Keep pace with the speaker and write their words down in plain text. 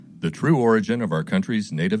The true origin of our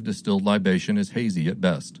country's native distilled libation is hazy at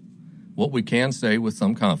best. What we can say with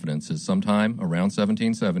some confidence is sometime around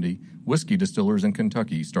 1770, whiskey distillers in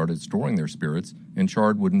Kentucky started storing their spirits in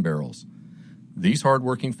charred wooden barrels. These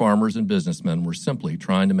hard-working farmers and businessmen were simply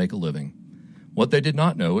trying to make a living. What they did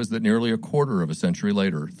not know is that nearly a quarter of a century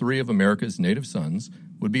later, three of America's native sons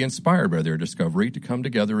would be inspired by their discovery to come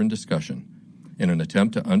together in discussion, in an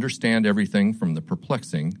attempt to understand everything from the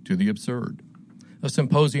perplexing to the absurd. A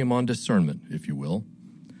symposium on discernment, if you will.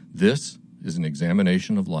 This is an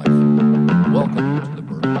examination of life. Welcome to the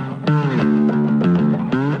Bourbon.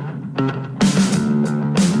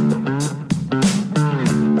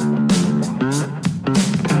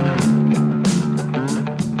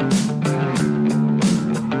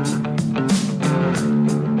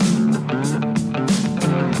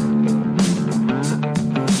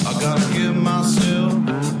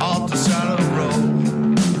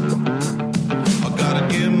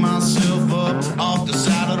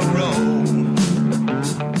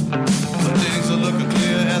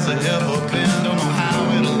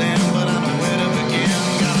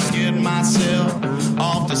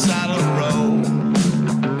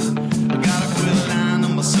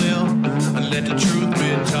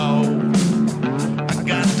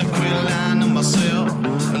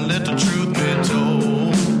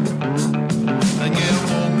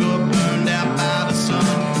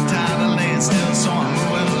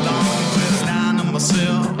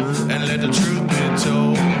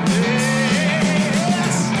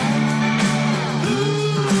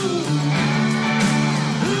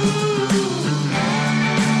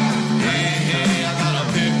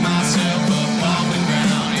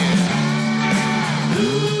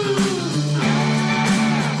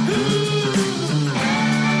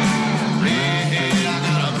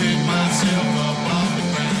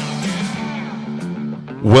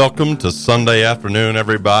 Welcome to Sunday afternoon,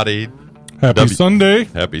 everybody. Happy Sunday.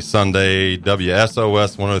 Happy Sunday,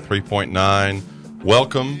 WSOS 1039.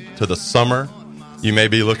 Welcome to the summer. You may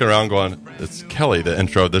be looking around going, it's Kelly, the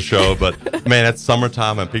intro of the show, but man, it's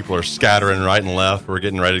summertime and people are scattering right and left. We're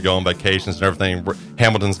getting ready to go on vacations and everything.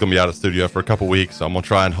 Hamilton's going to be out of the studio for a couple weeks, so I'm going to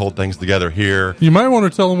try and hold things together here. You might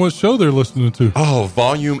want to tell them what show they're listening to. Oh,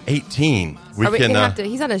 Volume 18.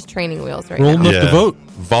 He's on his training wheels right now. Rolling up the vote.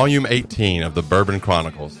 Volume 18 of the Bourbon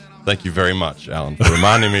Chronicles. Thank you very much, Alan, for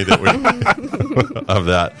reminding me that of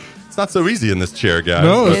that. It's not so easy in this chair, guys.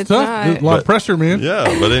 No, it's tough. There's a lot of pressure, man. Yeah,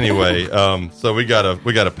 but anyway, so we got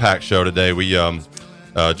a packed show today. We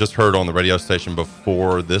just heard on the radio station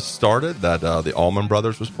before this started that the Allman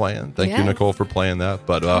Brothers was playing. Thank you, Nicole, for playing that.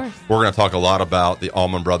 But we're going to talk a lot about the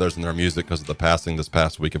Allman Brothers and their music because of the passing this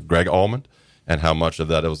past week of Greg Allman and how much of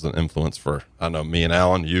that was an influence for, I know, me and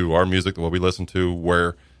Alan, our music, what we listen to,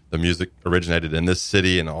 where the music originated in this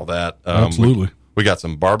city and all that. Absolutely. We got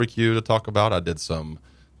some barbecue to talk about. I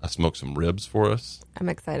smoked some ribs for us. I'm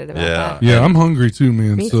excited about that. Yeah, I'm hungry too,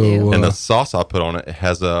 man. Me too. And the sauce I put on it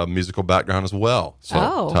has a musical background as well.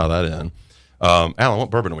 So tie that in. Alan,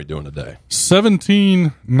 what bourbon are we doing today?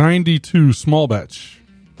 1792 small batch.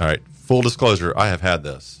 All right. Full disclosure, I have had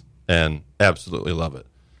this and absolutely love it.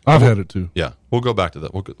 I've had it too. Yeah. We'll go back to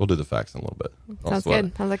that. We'll do the facts in a little bit. Sounds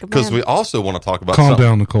good. Sounds like a plan. Because we also want to talk about Calm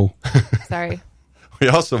down, Nicole. Sorry. We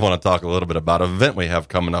also want to talk a little bit about an event we have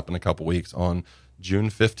coming up in a couple weeks on June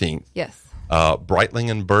 15th. Yes. Breitling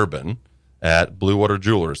and Bourbon at Blue Water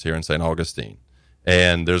Jewelers here in St. Augustine.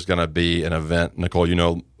 And there's going to be an event. Nicole, you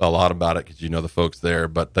know a lot about it because you know the folks there.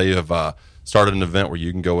 But they have started an event where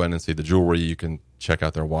you can go in and see the jewelry. You can check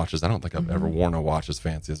out their watches. I don't think I've ever worn a watch as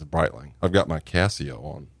fancy as a Breitling. I've got my Casio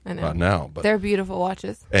on right now. But they're beautiful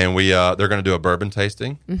watches. And they're going to do a bourbon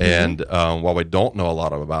tasting. And while we don't know a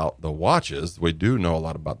lot about the watches, we do know a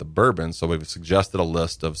lot about the bourbon. So we've suggested a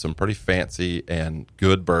list of some pretty fancy and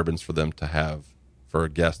good bourbons for them to have for a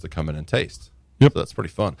guest to come in and taste. Yep. So that's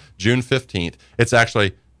pretty fun. June 15th. It's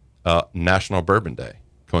actually National Bourbon Day,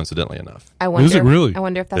 coincidentally enough. Is it really? I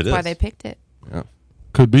wonder if that's why they picked it. Yeah.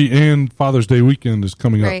 Could be. And Father's Day weekend is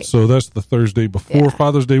coming up. So that's the Thursday before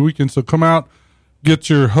Father's Day weekend. So come out, get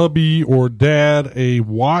your hubby or dad a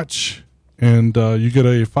watch, and you get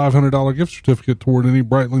a $500 gift certificate toward any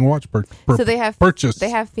Breitling watch so they have purchase. They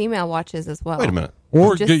have female watches as well. Wait a minute.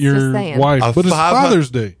 Or get your wife. But it's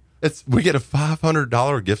Father's Day. We get a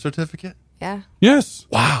 $500 gift certificate? Yeah. Yes.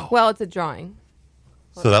 Wow. Well, it's a drawing.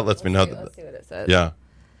 So that lets me know that. Let's see what it says. Yeah.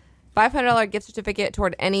 $500 gift certificate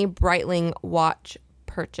toward any Breitling watch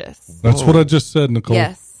purchase. That's what I just said, Nicole.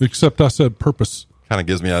 Yes. Except I said purpose. Kind of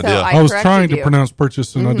gives me an idea. So I was trying to pronounce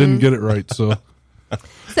purchase and I didn't get it right. So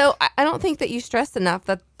So I don't think that you stressed enough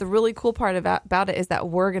that the really cool part about it is that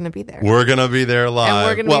we're going to be there. We're going to be there live. And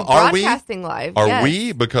we're going to be broadcasting live. Are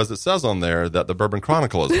we? Because it says on there that the Bourbon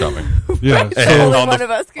Chronicle is coming. Yeah. So only one of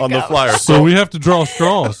us can on go. the flyer. So we have to draw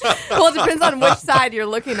straws. Well, it depends on which side you're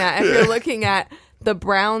looking at. If you're looking at the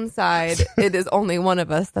brown side, it is only one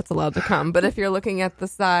of us that's allowed to come. But if you're looking at the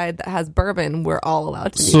side that has bourbon, we're all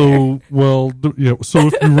allowed to be there.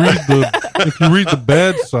 So if you read the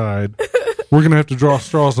bad side, we're going to have to draw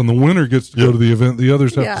straws, and the winner gets to go to the event. The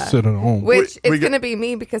others have to sit at home. Which it's going to be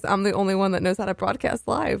me because I'm the only one that knows how to broadcast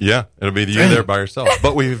live. Yeah, it'll be you there by yourself.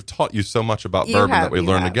 But we've taught you so much about bourbon that we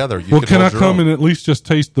learned together. Well, can I come and at least just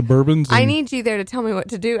taste the bourbons? I need you there to tell me what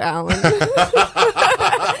to do, Alan.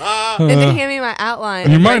 And to hand me my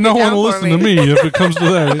outline. You might not want to listen to me if it comes to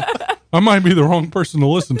that. I might be the wrong person to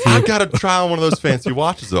listen to. I've got to try on one of those fancy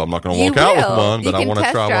watches, though. I'm not going to walk out with one, but I want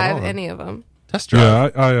to try one on. You can test drive any of them. Test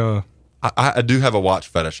drive? Yeah, I do have a watch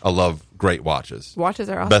fetish. I love great watches. Watches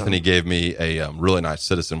are awesome. Bethany gave me a really nice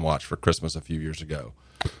Citizen watch for Christmas a few years ago,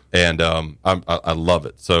 and I love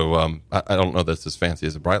it. So I don't know that it's as fancy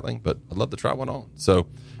as a Breitling, but I'd love to try one on. So,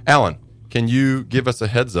 Alan, can you give us a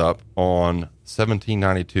heads up on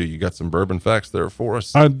 1792? You got some bourbon facts there for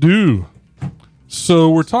us? I do.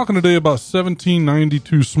 So we're talking today about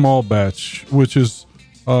 1792 small batch, which is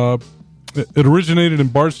it originated in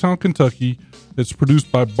Bardstown, Kentucky. It's produced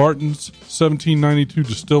by Barton's 1792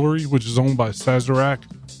 Distillery, which is owned by Sazerac.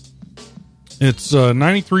 It's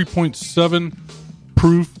 93.7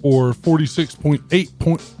 proof or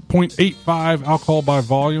 46.85 alcohol by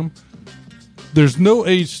volume. There's no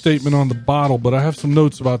age statement on the bottle, but I have some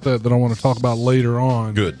notes about that I want to talk about later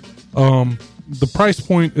on. Good. The price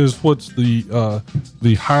point is what's the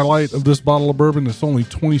highlight of this bottle of bourbon. It's only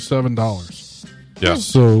 $27. Yeah.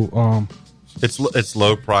 So it's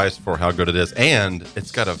low price for how good it is, and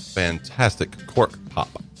it's got a fantastic cork pop.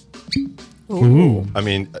 Ooh. I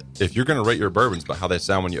mean, if you're going to rate your bourbons by how they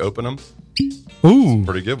sound when you open them, ooh, it's a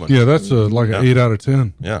pretty good one. Yeah, that's like an 8 out of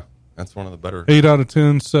 10. Yeah, that's one of the better. 8 out of 10,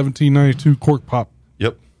 1792 cork pop.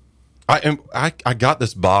 Yep. I got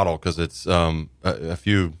this bottle because it's a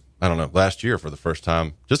few, I don't know, last year for the first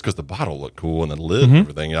time, just because the bottle looked cool and the lid and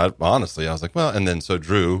everything. Honestly, I was like, well, and then so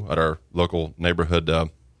Drew at our local neighborhood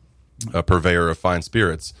purveyor of fine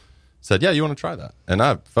spirits said, yeah, you want to try that? And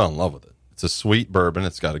I fell in love with it. It's a sweet bourbon.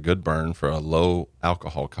 It's got a good burn for a low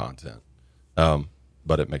alcohol content.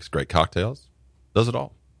 But it makes great cocktails. Does it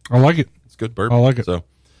all. I like it. It's good bourbon. I like it. So,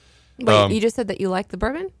 wait, you just said that you like the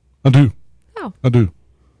bourbon? I do. Oh. I do.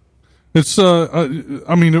 It's,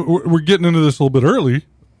 I mean, we're getting into this a little bit early.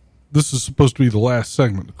 This is supposed to be the last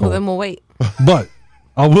segment. Nicole. Well, then we'll wait. But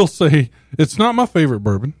I will say it's not my favorite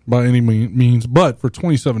bourbon by any means, but for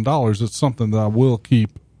 $27, it's something that I will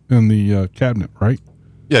keep in the cabinet, right?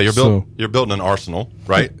 Yeah, you're building an arsenal,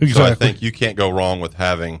 right? Exactly. So I think you can't go wrong with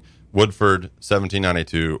having Woodford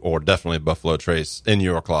 1792 or definitely Buffalo Trace in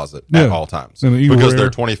your closet at all times, because they're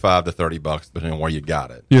 $25 to $30 depending on where you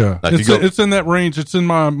got it. Yeah, it's in that range. It's in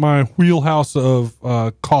my wheelhouse of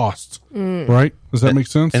cost. Right? Does that make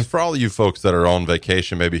sense? And for all of you folks that are on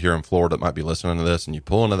vacation, maybe here in Florida, that might be listening to this, and you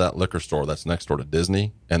pull into that liquor store that's next door to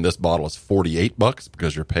Disney, and this bottle is $48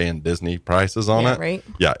 because you're paying Disney prices on it. Right?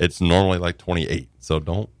 Yeah, it's normally like $28. So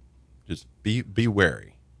don't just be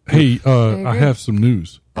wary. Hey, I have some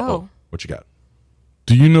news. Oh. What you got?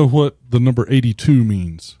 Do you know what the number 82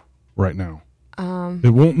 means right now?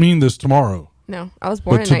 It won't mean this tomorrow. No, I was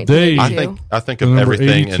born But in today, 1982. I think The of number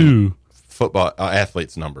everything 82. in football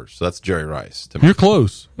athletes' numbers. So that's Jerry Rice to me. You're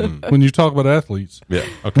close when you talk about athletes. Yeah.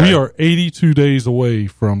 Okay. We are 82 days away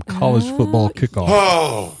from college football kickoff.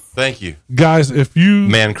 Oh, thank you, Guys, if you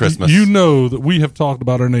Man Christmas. you know that we have talked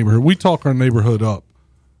about our neighborhood. We talk our neighborhood up,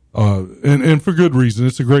 and for good reason.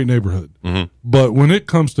 It's a great neighborhood. But when it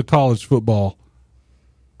comes to college football,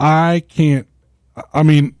 I can't. I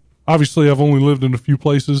mean, obviously, I've only lived in a few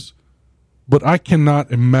places, but I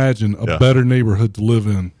cannot imagine a better neighborhood to live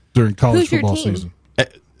in during college Who's your football team? season.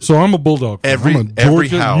 So I'm a Bulldog fan. Every I'm a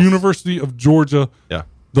Georgia, house. University of Georgia, Yeah.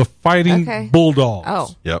 the Fighting Bulldogs.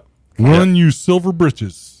 Oh. Yep. Run you silver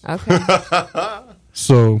britches. Okay.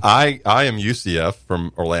 So I am UCF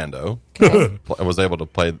from Orlando. Okay. I was able to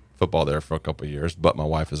play football there for a couple of years, but my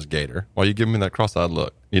wife is a Gator. Why are you giving me that cross-eyed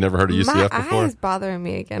look? You never heard of UCF My before? eye is bothering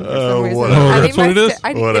me again for some reason. whatever. Oh, that's what it is?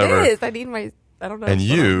 Whatever. It is. I need my. I don't know. And what's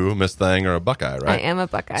going on. you, Miss Thing, are a Buckeye, right? I am a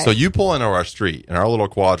Buckeye. So you pull into our street, in our little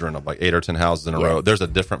quadrant of like 8 or 10 houses in a row, there's a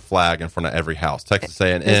different flag in front of every house. Texas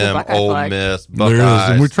A&M, There's a Buckeye Ole flag. Miss, there is, Buckeyes.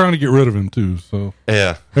 and we're trying to get rid of him too. So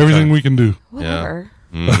Yeah. everything we can do. Whatever.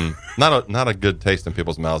 Not a good taste in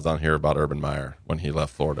people's mouths down here about Urban Meyer when he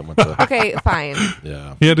left Florida. Went to, Okay, fine.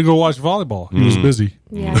 Yeah. He had to go watch volleyball. He was busy.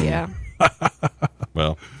 Yeah.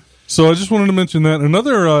 Well, so I just wanted to mention that.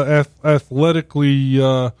 Another athletically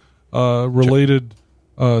related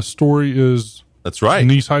story is that's right.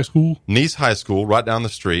 Nice High School. Nice High School, right down the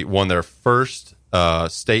street, won their first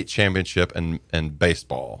state championship in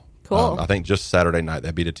baseball. Cool. I think just Saturday night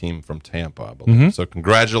they beat a team from Tampa, I believe. So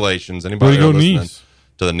congratulations, anybody Way to go, listening, Nice.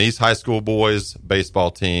 to the Nice High School boys baseball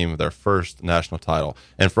team, their first national title.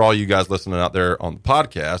 And for all you guys listening out there on the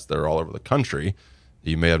podcast, they're all over the country.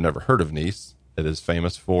 You may have never heard of Nice. It is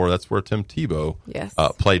famous for, that's where Tim Tebow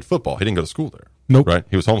played football. He didn't go to school there. Nope. Right?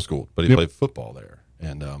 He was homeschooled, but he played football there.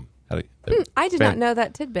 And I did not know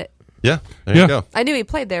that tidbit. Yeah, there you go. I knew he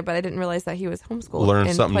played there, but I didn't realize that he was homeschooled Learn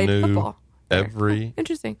and something played new football.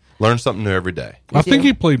 Interesting. Learn something new every day. I think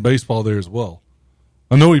he played baseball there as well.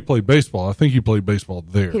 I know he played baseball. I think he played baseball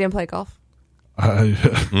there. He didn't play golf.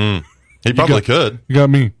 He probably could. You got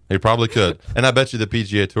me. He probably could. And I bet you the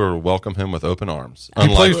PGA Tour will welcome him with open arms.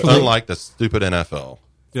 Unlike the stupid NFL.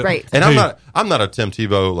 Yep. Right. And I'm not a Tim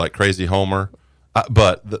Tebow like crazy homer,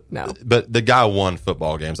 but the guy won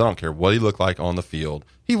football games. I don't care what he looked like on the field.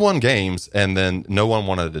 He won games, and then no one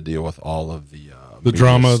wanted to deal with all of the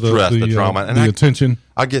drama, stress, the drama, and the attention.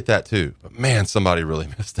 I get that too, but man, somebody really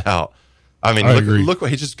missed out. I mean, look what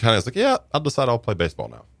he just kind of is like. Yeah, I'll decide I'll play baseball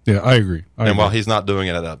now. Yeah, I agree. While he's not doing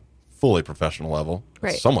it at a fully professional level,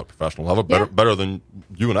 somewhat professional level, better than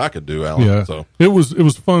you and I could do, Alan. Yeah, so it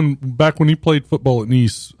was fun back when he played football at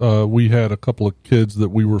Nice. We had a couple of kids that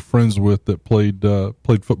we were friends with that played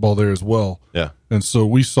football there as well. Yeah, and so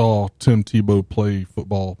we saw Tim Tebow play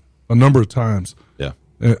football a number of times. Yeah,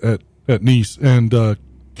 at Nice, and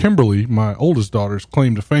Kimberly, my oldest daughter's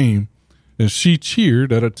claim to fame, is she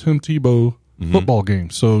cheered at a Tim Tebow football game.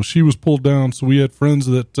 So she was pulled down. So we had friends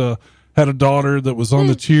that had a daughter that was on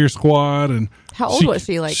the cheer squad. And how old was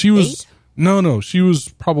she? Like she was 8? No, she was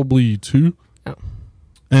probably 2. Oh.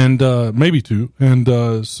 And maybe 2,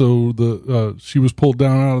 and so she was pulled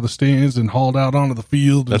down out of the stands and hauled out onto the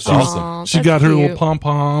field. That's and awesome. She got her little pom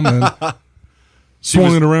pom and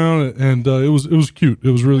swung it around, and it was cute.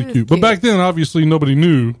 It was really cute. But back then, obviously, nobody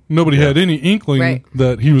knew. Nobody had any inkling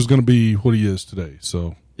that he was going to be what he is today.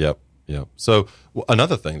 So yep. So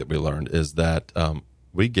another thing that we learned is that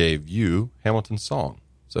we gave you Hamilton's song.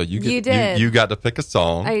 So you got to pick a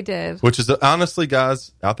song. I did. Which is honestly,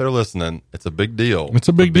 guys out there listening, it's a big deal. It's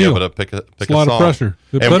a big deal. Be able to pick a a lot song. of pressure.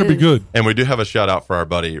 It better be good. And we do have a shout out for our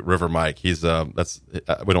buddy River Mike. He's we don't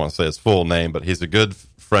want to say his full name, but he's a good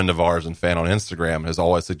friend of ours and fan on Instagram, and is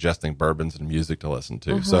always suggesting bourbons and music to listen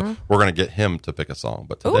to. So we're going to get him to pick a song.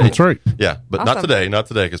 But today, that's right. Yeah, but awesome. not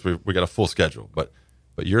today because we got a full schedule. But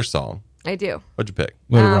your song. I do. What'd you pick?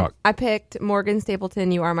 Let it rock. I picked Morgan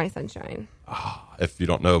Stapleton, You Are My Sunshine. If you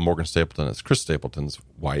don't know, Morgan Stapleton is Chris Stapleton's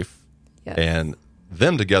wife. Yes. And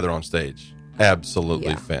them together on stage,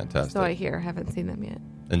 absolutely fantastic. So I hear. I haven't seen them yet.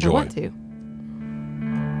 Enjoy. I want to.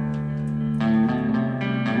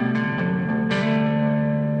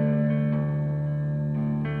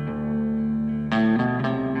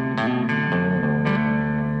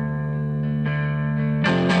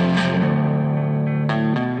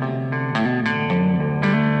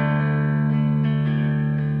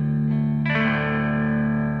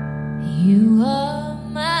 You are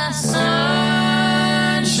my sunshine,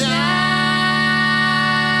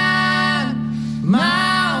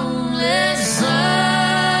 my only sunshine.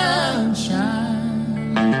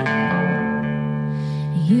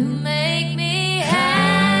 You make me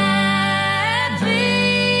happy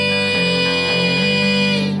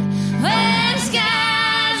when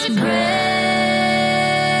skies are gray.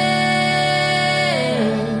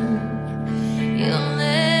 You'll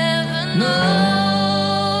never know.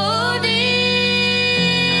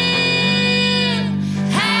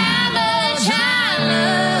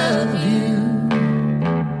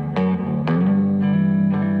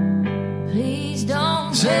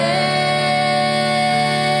 Take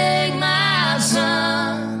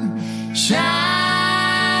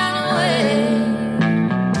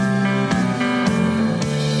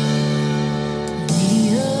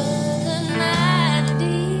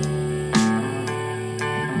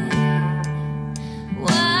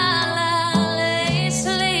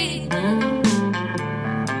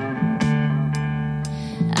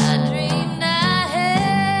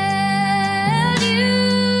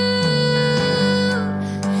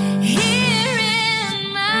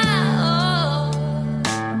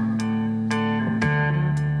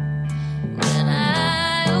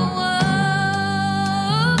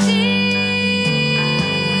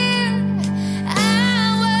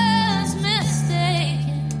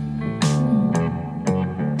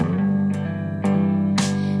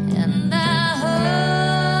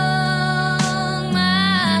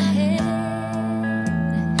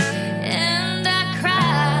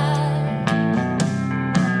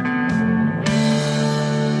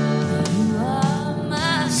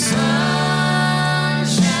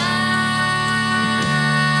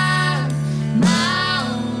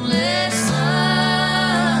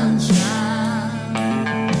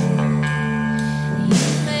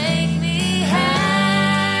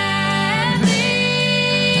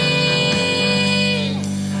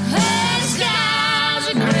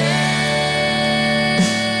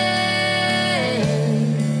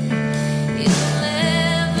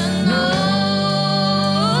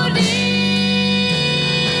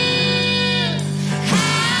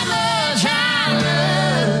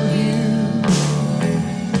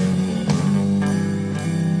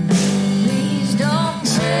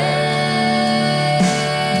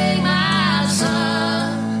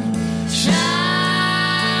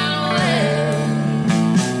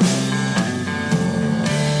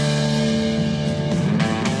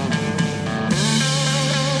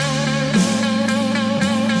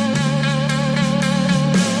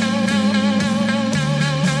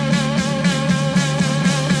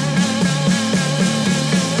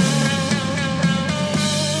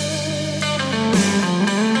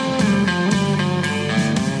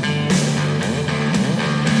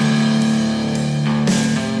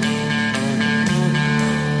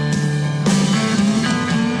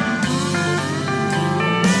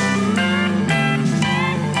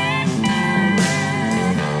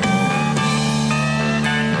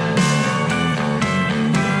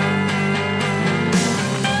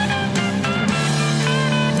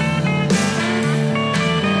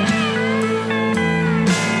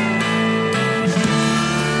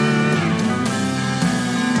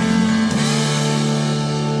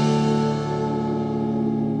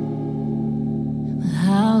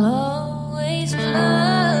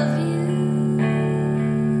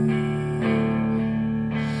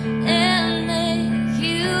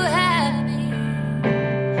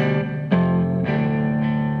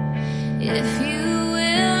if you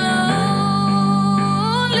will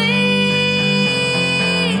only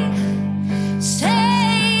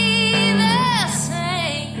stay the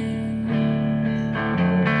same.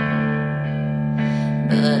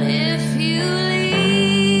 But if you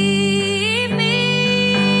leave me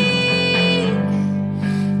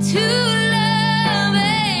to love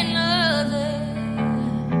another,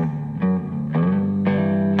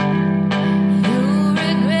 you'll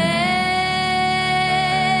regret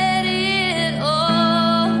it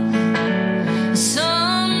all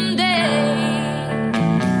someday.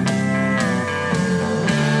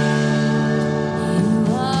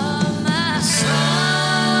 You are my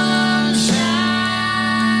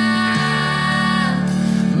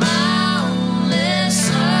sunshine, my only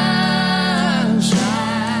sunshine.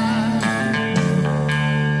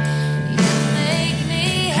 You make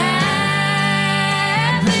me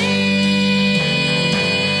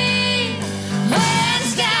happy when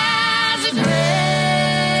skies are gray.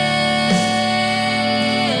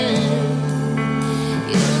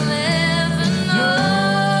 You'll never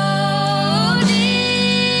know,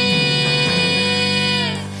 dear,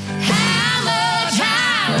 how much I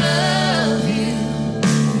love you.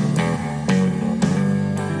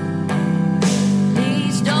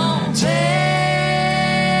 Please don't take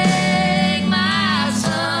my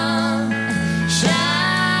sunshine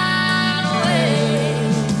away.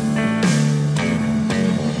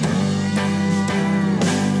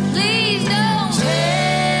 Please don't take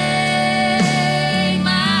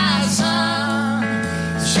my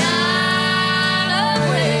sunshine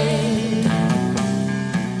away.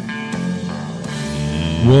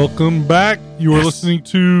 Welcome back. You are listening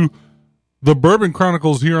to the Bourbon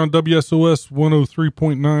Chronicles here on WSOS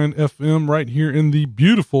 103.9 FM right here in the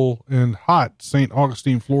beautiful and hot St.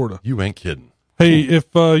 Augustine, Florida. You ain't kidding. Hey, if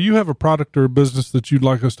you have a product or a business that you'd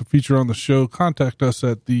like us to feature on the show, contact us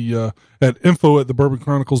at the at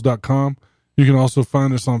info@thebourbonchronicles.com. You can also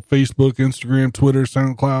find us on Facebook, Instagram, Twitter,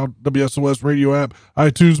 SoundCloud, WSOS radio app,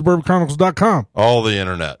 iTunes, bourbonchronicles.com. All the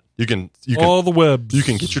internet. You can All the webs. you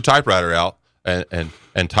can get your typewriter out and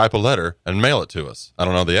type a letter and mail it to us. I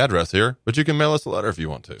don't know the address here, but you can mail us a letter if you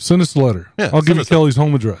want to. Send us a letter. Yeah, I'll give send you us Kelly's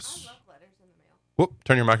home address. Whoop,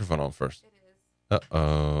 turn your microphone on first.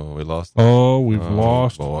 Uh-oh, we lost. Oh, we've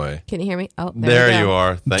lost. Boy. Can you hear me? Oh, There we go. you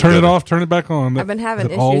are. Thank Turn it goodness. off, turn it back on. I've been having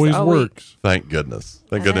It issues always all week. works. Thank goodness.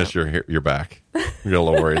 Thank goodness you're here. You're back. We got a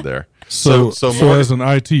little worried there. So Morgan- as an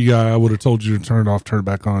IT guy, I would have told you to turn it off, turn it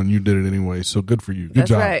back on. You did it anyway, so good for you. Good That's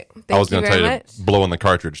job. right. Thank I was going going to to tell you much. to blow in the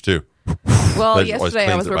cartridge too. Well, That always yesterday I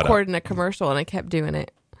cleans was it right out. recording a commercial and I kept doing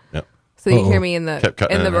it. Yep. So you Uh-oh. hear me in the Kept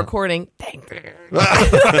cutting in the it out. recording. Dang.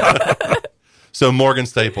 So Morgan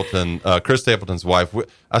Stapleton, Chris Stapleton's wife,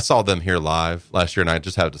 I saw them here live last year, and I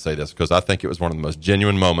just have to say this because I think it was one of the most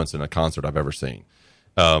genuine moments in a concert I've ever seen.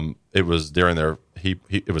 It was during their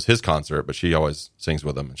it was his concert, but she always sings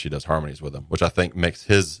with him and she does harmonies with him, which I think makes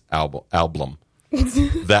his album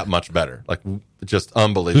that much better. Like just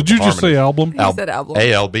unbelievable. Did you just say album? He said album.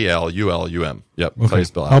 ALBLULUM. Yep. That's how you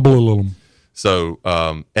spell Album. So,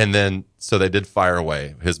 and then, so they did Fire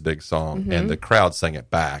Away, his big song, and the crowd sang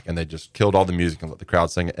it back, and they just killed all the music and let the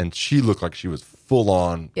crowd sing it. And she looked like she was full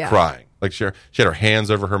on crying. Like she had her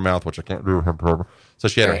hands over her mouth, which I can't do. So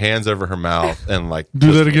she had her hands over her mouth and like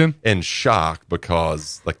Do that again? in shock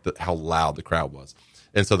because like how loud the crowd was.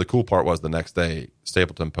 And so the cool part was the next day,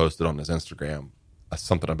 Stapleton posted on his Instagram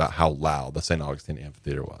something about how loud the St. Augustine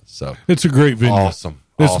Amphitheater was. So It's a great venue. awesome.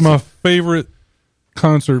 It's Awesome. my favorite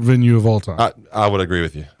concert venue of all time. I would agree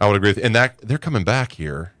with you. And that they're coming back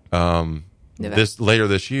here later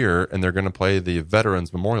this year, and they're going to play the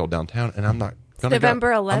Veterans Memorial downtown. And I'm not going to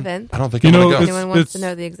November 11th. I don't think You I'm know, going to go. Anyone wants to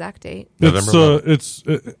know the exact date?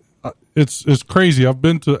 It's crazy. I've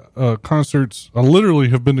been to concerts. I literally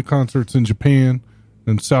have been to concerts in Japan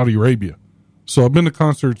and Saudi Arabia. So I've been to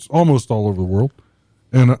concerts almost all over the world,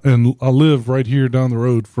 and I live right here down the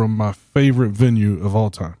road from my favorite venue of all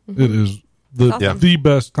time. Mm-hmm. It is the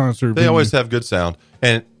best concert. They venue. always have good sound,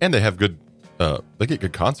 and they have good. They get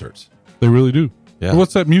good concerts. They really do. Yeah.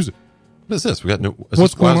 What's that music? What is this? We got new. Is What's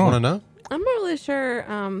this Guys going on? Want to know? I'm not really sure.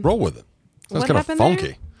 Roll with it. That's What kind of happened funky.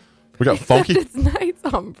 there? We got funky. It's nights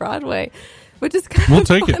on Broadway, which is kind We'll of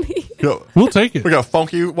take it. funny. We'll take it. We got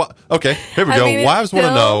funky. Okay, here we I go. mean, it's Wives want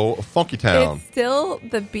to still- know Funky Town. It's still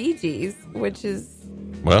the Bee Gees, which is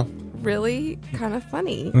Well, really kind of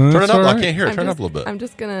funny. turn That's it up. all I right. can't hear it. I'm Turn it just- up a little bit. I'm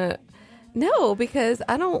just gonna because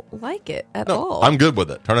I don't like it at No, all. I'm good with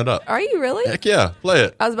it. Turn it up. Are you really? Heck yeah, play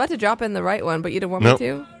it. I was about to drop in the right one, but you didn't want Nope. me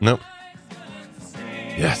to. Nope.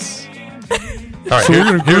 Yes. All right. So we're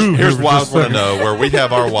gonna groove here's here for Wives just a Want to second. Know, where we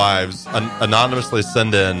have our wives anonymously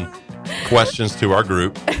send in questions to our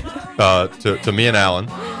group to me and Alan,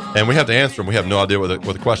 and we have to answer them. We have no idea what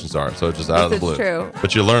the questions are, so it's just out of the blue. True.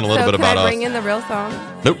 But you learn a little bit about us. Bring in the real song.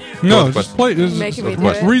 Nope. No, just play. Making me do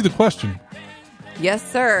it. Read the question.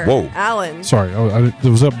 Yes, sir. Whoa. Alan. Sorry,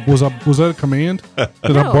 was that a command?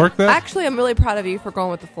 Did I bark that? Actually, I'm really proud of you for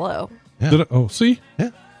going with the flow. Yeah. See? Yeah.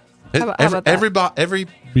 How about that?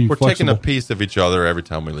 We're taking a piece of each other every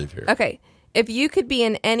time we leave here. Okay. If you could be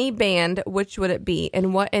in any band, which would it be,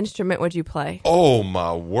 and what instrument would you play? Oh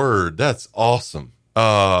my word, that's awesome.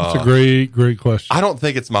 That's a great question. I don't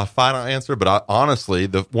think it's my final answer, but honestly,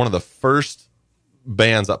 one of the first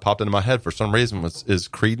bands that popped into my head for some reason is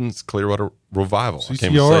Creedence Clearwater Revival. CCR. I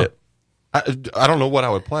can't even say it. I don't know what I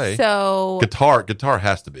would play. So guitar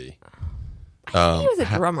has to be. I think he was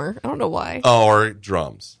a drummer. I don't know why. Or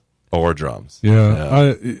drums.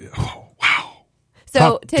 Yeah. Wow.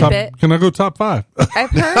 So tidbit. Can I go top 5?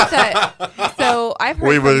 I've heard that. So I've heard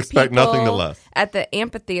we would from expect people nothing to less at the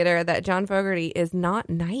amphitheater that John Fogerty is not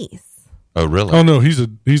nice. Oh really? Oh no, he's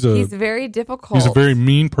very difficult. He's a very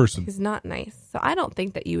mean person. He's not nice. So I don't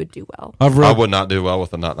think that you would do well. I would not do well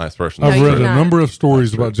with a not nice person. I've read a not. number of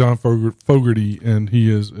stories about John Fogerty, and he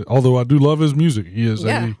is, although I do love his music, he is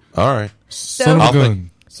a all right son of a gun.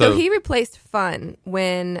 So he replaced Fun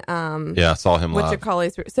when I saw him live.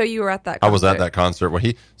 So you were at that concert. I was at that concert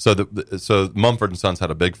when so Mumford and Sons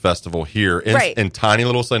had a big festival here in tiny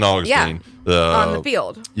little St. Augustine. On the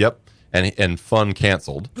field. Yep. And Fun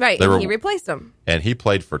canceled. Right, he replaced him. And he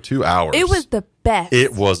played for 2 hours. It was the best.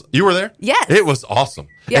 It was. You were there? Yes. It was awesome.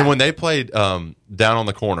 Yeah. And when they played Down on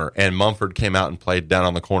the Corner, and Mumford came out and played Down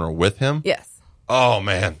on the Corner with him. Yes. Oh,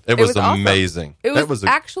 man. It was amazing. Awesome. It was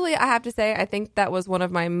actually, I have to say, I think that was one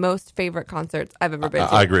of my most favorite concerts I've ever been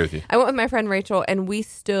to. I agree with you. I went with my friend Rachel, and we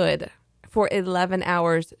stood for 11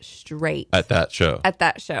 hours straight. At that show.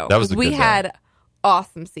 That was We had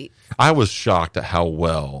awesome seats. I was shocked at how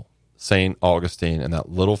well St. Augustine and that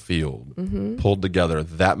little field pulled together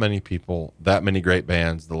that many people, that many great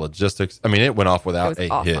bands, the logistics. I mean, it went off without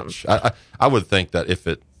a hitch. I would think that if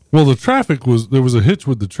it... Well, there was a hitch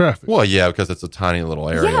with the traffic. Well, yeah, because it's a tiny little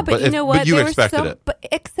area. Yeah, but you know what? But you expected it. But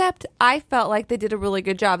except I felt like they did a really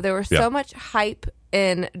good job. There was so much hype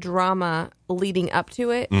and drama leading up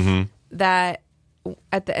to it that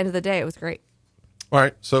at the end of the day, it was great. All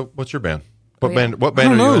right. So what's your band? What band I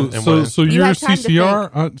don't are know. you in? So you're a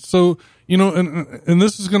CCR. So, and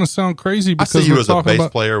this is going to sound crazy because I see you as a bass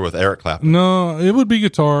player with Eric Clapton. No, it would be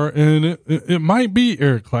guitar, and it might be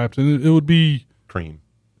Eric Clapton. It would be Cream.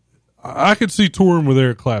 I could see touring with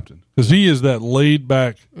Eric Clapton because he is that laid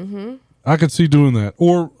back. I could see doing that,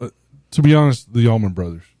 or to be honest, the Allman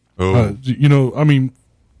Brothers. I mean,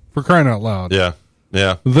 for crying out loud, yeah,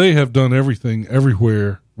 they have done everything,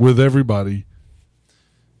 everywhere, with everybody.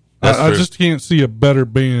 I just can't see a better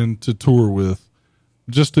band to tour with.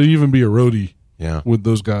 Just to even be a roadie, with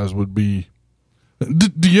those guys would be.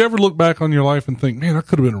 Do you ever look back on your life and think, man, I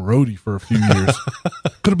could have been a roadie for a few years.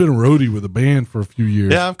 Could have been a roadie with a band for a few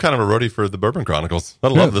years. Yeah, I'm kind of a roadie for the Bourbon Chronicles. I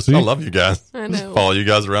love this. See? I love you guys. I know. Follow you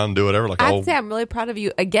guys around and do whatever. I'd say I'm really proud of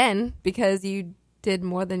you again because you did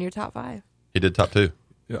more than your top 5. He did top 2.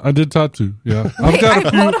 Yeah, I did top 2. Yeah, Hold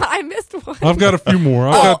on, I missed one. I've got a few more.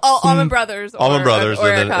 Allman Brothers. Allman Brothers,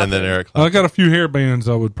 and then Eric Clapton. I got a few hair bands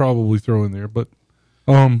I would probably throw in there, but.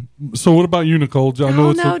 So what about you, Nicole? I know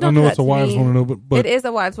it's a wives want to know, but it is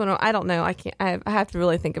a wives want to know. I don't know. I can't. I have to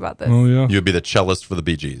really think about this. Oh yeah, you'd be the cellist for the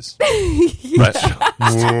Bee Gees. Right?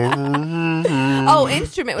 Oh,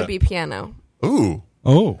 instrument would be piano. Ooh.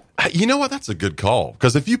 Oh. You know what? That's a good call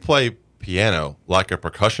because if you play piano like a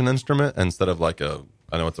percussion instrument instead of like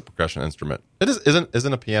I know it's a percussion instrument.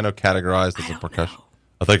 Isn't a piano categorized as a percussion?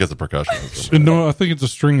 I think it's a percussion instrument. No, I think it's a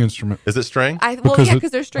string instrument. Is it string?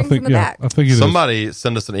 Because there's strings in the back. I think it Somebody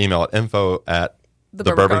send us an email at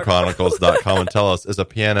info@thebourbonchronicles.com and tell us, is a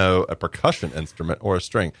piano a percussion instrument or a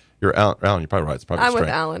string? You're Alan, you're probably right. It's probably I'm a string.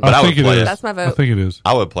 with Alan. But I would think play it is. That's my vote. I think it is.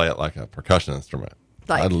 I would play it like a percussion instrument.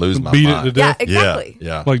 Like, I'd lose my beat mind. it to death. Yeah, exactly.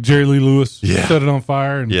 Yeah. Like Jerry Lee Lewis set it on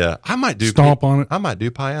fire and I might do stomp on it. I might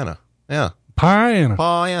do piano. Yeah. Piano.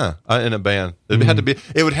 In a band.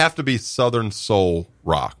 It would have to be Southern soul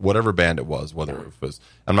rock, whatever band it was, whether it was,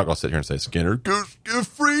 I'm not going to sit here and say Skinner, go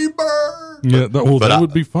free bird. Yeah, that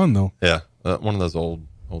would be fun though. Yeah. One of those old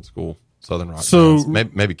school Southern rock so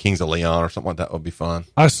bands. Maybe Kings of Leon or something like that would be fun.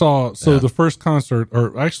 I saw, the first concert,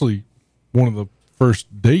 or actually one of the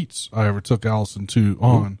first dates I ever took Allison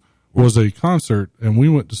on was a concert, and we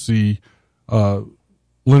went to see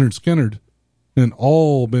Leonard Skinner in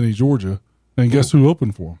Albany, Georgia. And guess who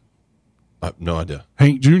opened for him? I have no idea.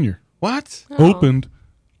 Hank Jr. What? Opened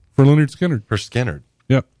for Leonard Skinner. For Skinner.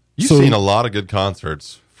 Yep. You've seen a lot of good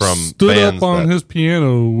concerts from stood bands up on his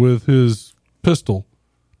piano with his pistol.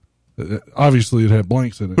 Obviously, it had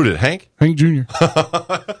blanks in it. Who did, Hank? Hank Jr.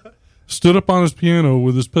 Stood up on his piano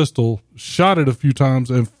with his pistol, shot it a few times,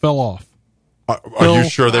 and fell off. Are you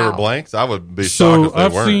sure they were blanks? I would be shocked if they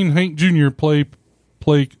I've weren't. seen Hank Jr. play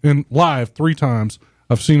in live 3 times.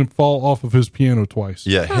 I've seen him fall off of his piano twice.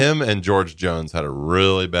 Yeah, him and George Jones had a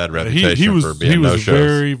really bad reputation He was for being no shows.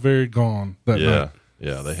 very, very gone that night.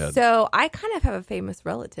 Yeah, they had. So I kind of have a famous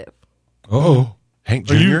relative. Oh,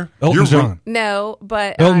 Hank Are Jr.? you Elton John? No,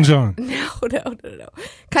 but Elton John. No. Tom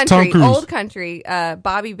Country, Cruise. old country.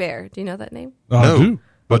 Bobby Bear. Do you know that name? I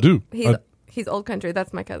do. He's old country.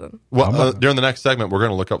 That's my cousin. Well, during the next segment, we're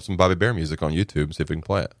going to look up some Bobby Bear music on YouTube and see if we can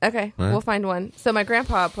play it. Okay, All right. we'll find one. So my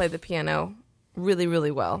grandpa played the piano really,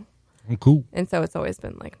 really well, I'm cool. and so it's always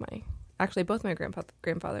been like actually both my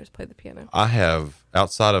grandfathers played the piano. I have,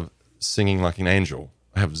 outside of singing like an angel,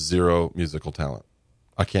 I have zero musical talent.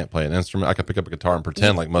 I can't play an instrument. I can pick up a guitar and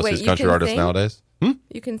pretend like most of these country artists nowadays.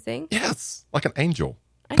 You can sing? Yes, like an angel.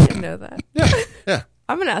 I didn't know that. Yeah.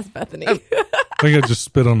 I'm gonna ask Bethany. I think I just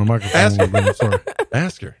spit on the microphone a little bit. I'm sorry.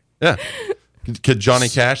 Ask her. Yeah. Could Johnny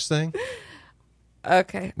Cash sing?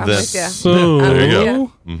 Okay, I'm Then- with you. So, There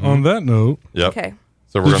you go. on that note, Yep. Okay.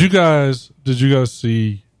 So we're did you guys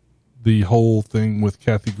see the whole thing with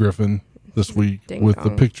Kathy Griffin this week Ding with the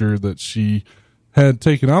dong. picture that she had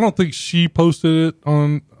taken? I don't think she posted it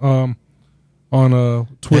on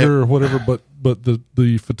Twitter or whatever, but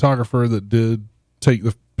the photographer that did take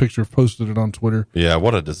the picture posted it on Twitter. Yeah,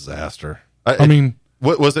 what a disaster. I mean,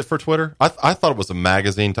 what was it for Twitter? I thought it was a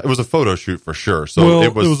magazine. It was a photo shoot for sure. So well,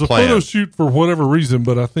 it was a planned. photo shoot for whatever reason,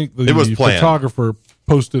 but I think the It was planned. photographer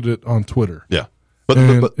posted it on Twitter. Yeah,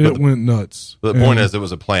 And but it went nuts. the point is, it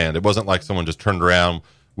was a planned. It wasn't like someone just turned around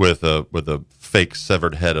with a fake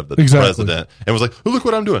severed head of the Exactly. president and was like, oh, "Look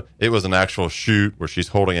what I'm doing." It was an actual shoot where she's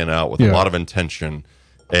holding it out with a Yeah. lot of intention.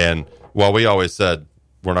 And while we always said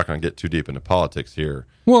we're not going to get too deep into politics here,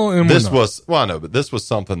 Well, and this we're not. was I know, but this was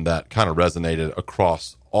something that kind of resonated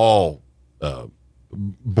across all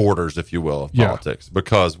borders, if you will, of Yeah. politics.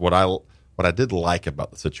 Because what I did like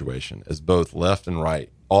about the situation is both left and right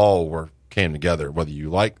all came together. Whether you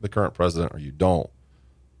like the current president or you don't,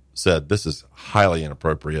 said this is highly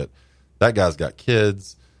inappropriate. That guy's got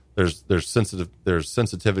kids. There's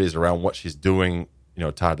sensitivities around what she's doing,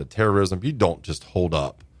 tied to terrorism. You don't just hold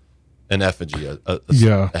up an effigy,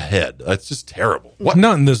 a head. That's just terrible. What?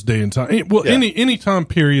 Not in this day and time. Well, Yeah. any time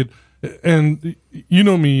period. And you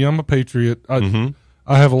know me, I'm a patriot. Mm-hmm.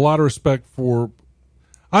 I have a lot of respect for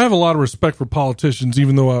politicians,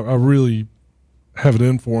 even though I really have it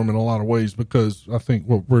in for them in a lot of ways, because I think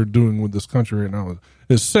what we're doing with this country right now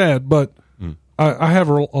is sad. But I have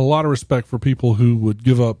a lot of respect for people who would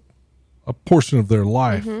give up a portion of their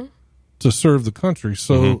life to serve the country.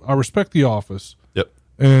 So I respect the office. Yep.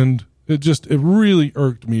 And it really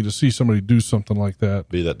irked me to see somebody do something like that.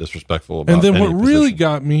 Be that disrespectful about And then any what really position.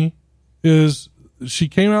 got me is she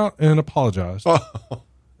came out and apologized.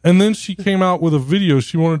 And then she came out with a video.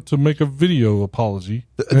 She wanted to make a video apology.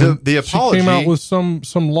 The apology. She came out with some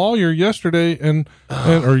lawyer yesterday,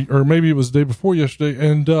 or maybe it was the day before yesterday,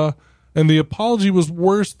 and the apology was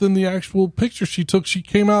worse than the actual picture she took. She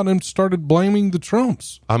came out and started blaming the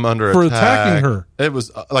Trumps. I'm under for attack. attacking her. It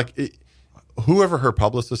was whoever her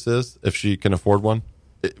publicist is, if she can afford one,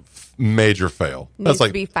 major fail. Needs That's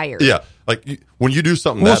to be fired. Yeah, when you do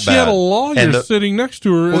something Well, that she bad, had a lawyer and sitting next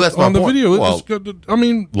to her Well, that's my on the point. video. It Well, was good. I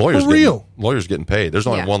mean, lawyers for real. lawyers getting paid. There's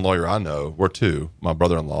only Yeah. one lawyer I know. We're two: my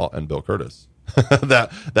brother-in-law and Bill Curtis.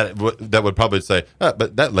 that would probably say,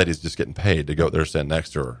 but that lady's just getting paid to go there, stand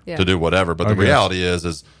next to her Yeah. to do whatever. But the guess. reality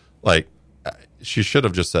is like she should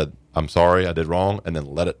have just said, "I'm sorry, I did wrong," and then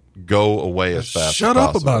let it go away as fast. Shut as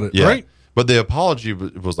up possible. about it, Yeah. right? But the apology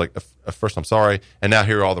was like, first, I'm sorry, and now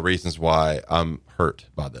here are all the reasons why I'm hurt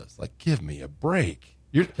by this. Like, give me a break.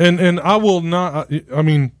 And I will not. I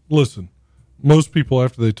mean, listen. Most people,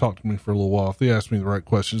 after they talk to me for a little while, if they ask me the right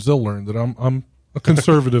questions, they'll learn that I'm a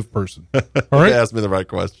conservative person. All right. Ask me the right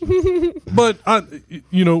question. But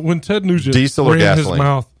when Ted Nugent Diesel or ran his gasoline?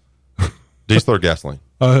 mouth, Diesel or gasoline?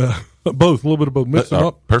 both, a little bit of both, mix them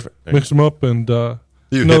up, Perfect. mix them up, and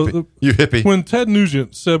You no, hippie. You hippie. When Ted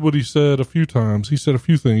Nugent said what he said a few times, he said a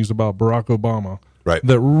few things about Barack Obama Right.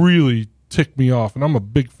 that really ticked me off, and I'm a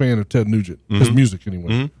big fan of Ted Nugent, his music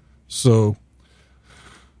anyway. So,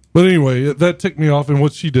 but anyway, that ticked me off, and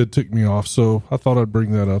what she did ticked me off. So I thought I'd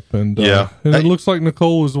bring that up, and Yeah. and it Hey. looks like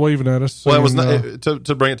Nicole is waving at us. Well, it was saying,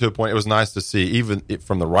 to bring it to a point. It was nice to see, even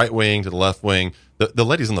from the right wing to the left wing, The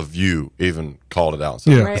ladies on The View even called it out and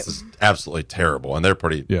said, Yeah. this is absolutely terrible. And they're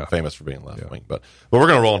pretty Yeah. famous for being left wing. But we're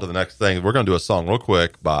going to roll into the next thing. We're going to do a song real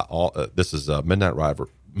quick by this is Midnight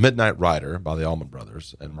Rider by the Allman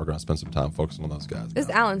Brothers. And we're going to spend some time focusing on those guys. This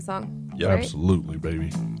is Alan's song. Yeah, right? Absolutely,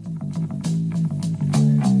 baby.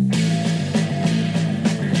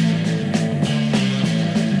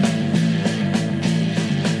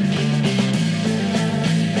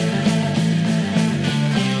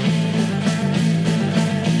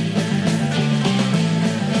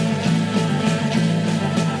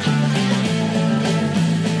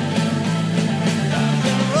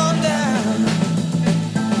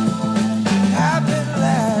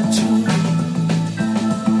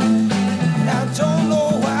 Don't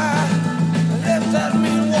know why let that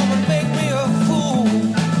mean woman make me a fool.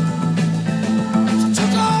 She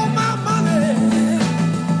took all my money,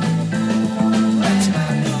 wrecked my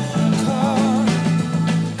new car.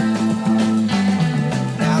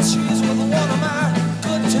 Now she's with one of my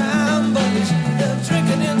good time buddies. They're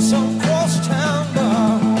drinking in some cross-town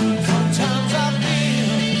bar. Sometimes I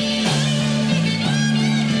feel,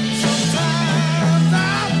 sometimes I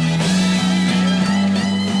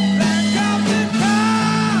like I've been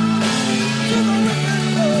bound to the whipping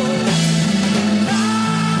post,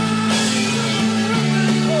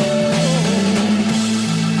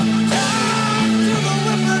 down to the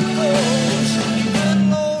whipping post. Good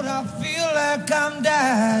Lord, I feel like I'm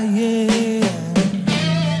dying.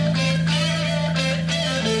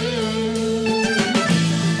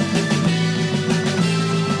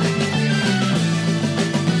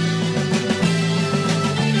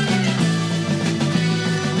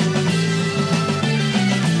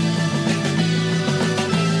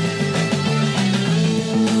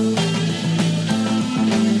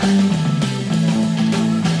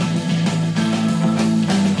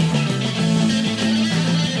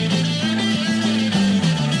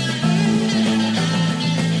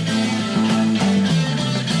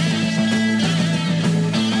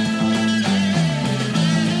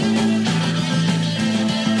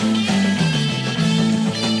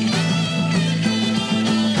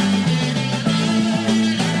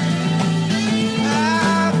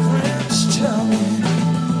 My friends tell me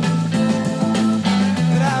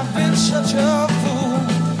that I've been such a fool,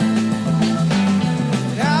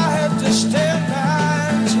 that I had to stand by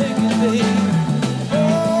and take it, baby.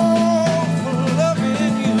 Oh, for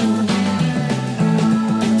loving you,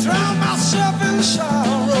 drown myself in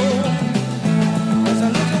sorrow as I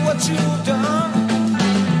look at what you've done,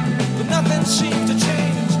 but nothing seems to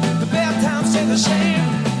change. The bad times stay the same,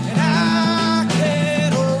 and I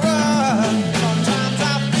can't run. Sometimes I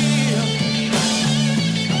feel,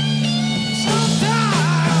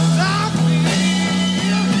 sometimes I feel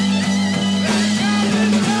like I've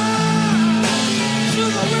been bound to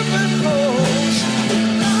the whipping post,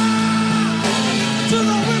 to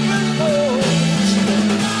the whipping post,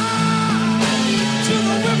 to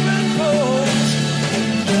the whipping post.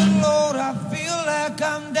 Good Lord, I feel like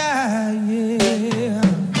I'm dying.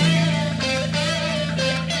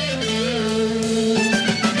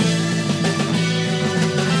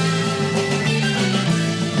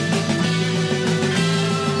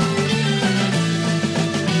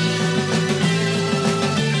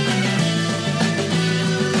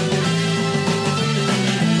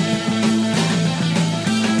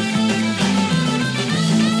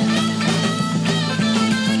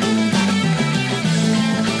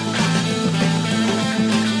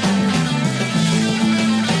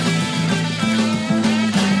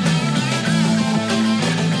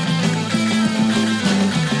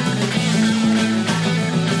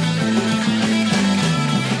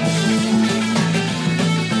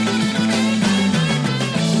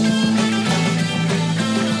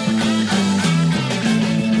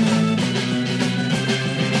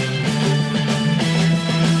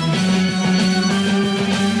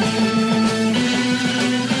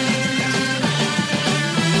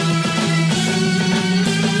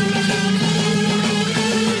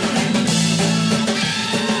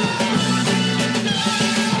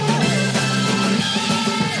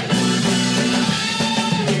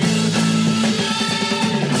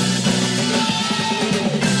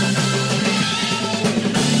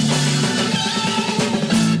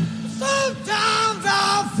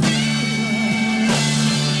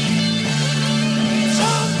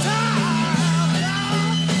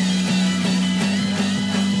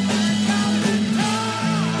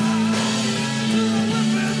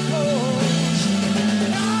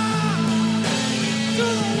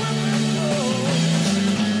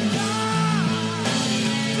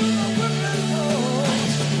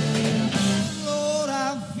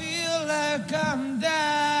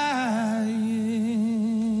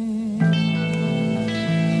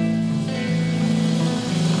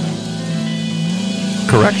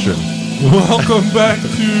 Correction. Welcome back to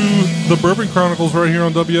the Bourbon Chronicles right here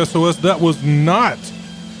on WSOS. That was not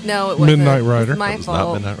No, it wasn't. Midnight Rider. It's my That was fault.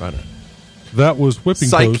 not Midnight Rider. That was Whipping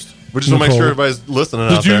Psych. Post. We just want to make Nicole. sure everybody's listening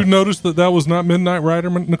Did out you there. notice that was not Midnight Rider,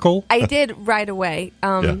 Nicole? I did right away.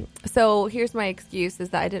 Yeah. So here's my excuse: is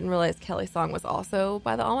that I didn't realize Kelly's song was also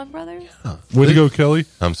by the Allman Brothers. Way to go, Kelly.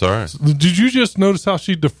 I'm sorry. Did you just notice how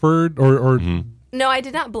she deferred or No, I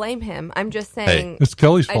did not blame him. I'm just saying it's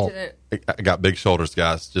Kelly's I fault? didn't. I got big shoulders,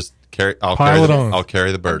 guys. Just carry. Pile it on. I'll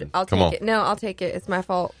carry the burden. I'll Come take on. it. No, I'll take it. It's my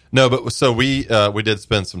fault. No, but so we did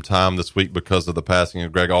spend some time this week because of the passing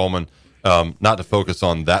of Greg Allman. Not to focus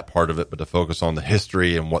on that part of it, but to focus on the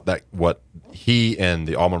history and what he and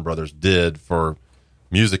the Allman Brothers did for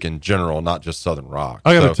music in general, not just Southern rock.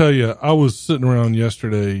 I got to So- tell you, I was sitting around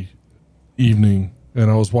yesterday evening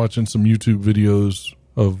and I was watching some YouTube videos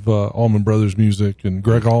of Allman Brothers music and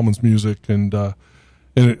Greg Allman's music, and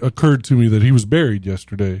it occurred to me that he was buried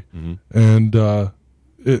yesterday, and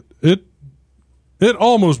it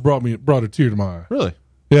almost brought a tear to my eye. Really?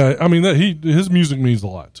 Yeah, I mean his music means a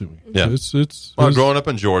lot to me. Yeah. it's Well, growing up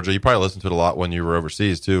in Georgia, you probably listened to it a lot when you were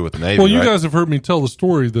overseas too with the Navy. well, you right? guys have heard me tell the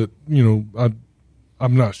story that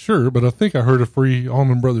I'm not sure, but I think I heard a free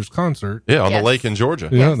Allman Brothers concert. yeah, on Yes. the lake in Georgia.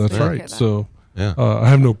 Yeah, Yes, that's I did right. hear that. So Yeah. I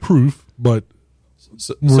have no proof, but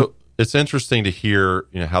So it's interesting to hear,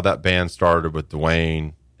 how that band started with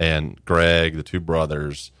Dwayne and Greg, the two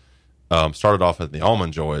brothers. Started off as the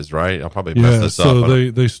Almond Joys, right? I'll probably mess yeah. this So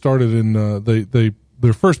up. they started in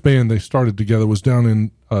their first band they started together was down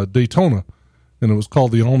in Daytona, and it was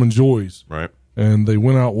called the Almond Joys. right? And they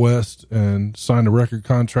went out west and signed a record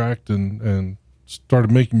contract and started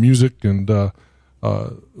making music, and got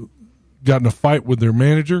in a fight with their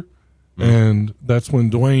manager, and that's when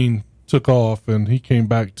Dwayne took off and he came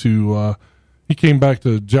back to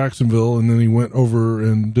Jacksonville, and then he went over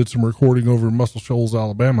and did some recording over in Muscle Shoals,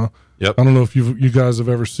 Alabama. Yep. I don't know if you guys have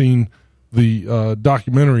ever seen the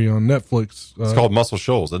documentary on Netflix. It's called Muscle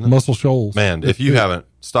Shoals, isn't it? Muscle Shoals. Man, if you haven't,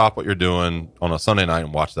 stop what you're doing on a Sunday night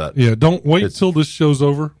and watch that. Yeah, don't wait It's- until this show's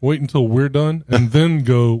over. Wait until we're done, and then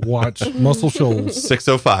go watch Muscle Shoals.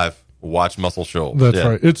 6:05. Watch Muscle Shoals. That's Yeah.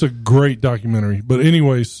 right. It's a great documentary. But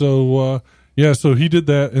anyway, so so he did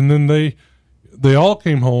that, and then they all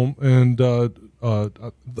came home, and the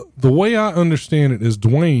way I understand it is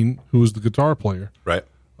Dwayne, who was the guitar player, Right.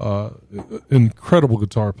 incredible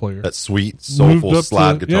guitar player, That sweet, soulful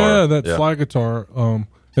slide guitar. Yeah, that slide guitar.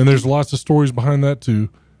 And there's lots of stories behind that too.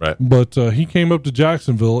 Right. But he came up to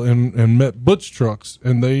Jacksonville and met Butch Trucks,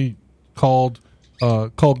 and they called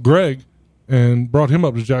Greg and brought him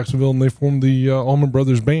up to Jacksonville, and they formed the Allman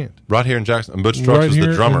Brothers Band Right here in Jackson. And Butch Trucks right was here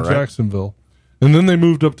the drummer, in right? Jacksonville. And then they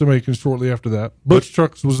moved up to Macon shortly after that. Butch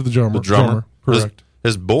Trucks was the drummer. The drummer. Correct.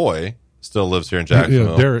 His boy still lives here in Yeah,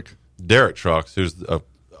 Jacksonville. Derek. Trucks, who's a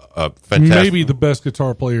fantastic. Maybe the best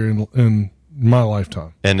guitar player in my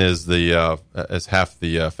lifetime. And is as half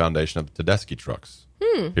the foundation of Tedeschi Trucks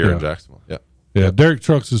here Yeah. in Jacksonville. Yeah. Yeah, Derek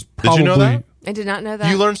Trucks is probably you know that? I did not know that.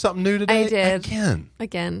 You learned something new today? I did.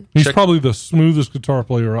 Again. he's Check- probably the smoothest guitar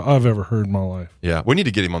player I've ever heard in my life. Yeah. We need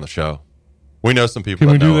to get him on the show. We know some people Can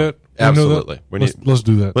we that do know that? him. We know that? Absolutely. We need. Let's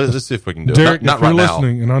do that. Let's see if we can do Derek, it. Not if you're right now.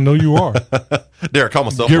 listening, and I know you are, Derek, call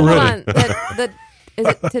myself. Get on. ready. Hold on. Is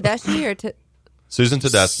it Tedeschi or Susan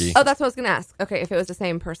Tedeschi. Oh, that's what I was going to ask. Okay, if it was the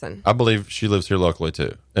same person. I believe she lives here locally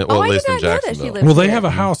too. Well, Oh, at I least did in not know that she Jacksonville. lived well, they here. have a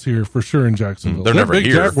house here for sure in Jacksonville. They're never big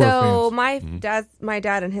here. Jaguar So fans. my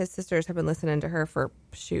dad and his sisters have been listening to her for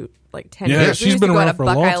like 10 Yeah, years. We she's used been to go around to for a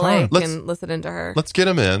long Buckeye time. Lake Let's- and listening to her. Let's get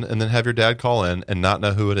him in, and then have your dad call in and not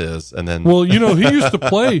know who it is, and then Well, he used to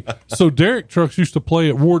play. So Derek Trucks used to play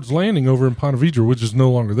at Ward's Landing over in Ponte Vedra, which is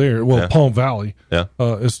no longer there. Well, Yeah. Palm Valley. Yeah.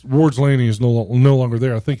 It's Ward's Landing is no longer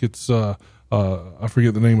there. I think it's I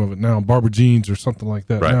forget the name of it now, Barber Jeans or something like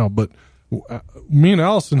that Right. now. But me and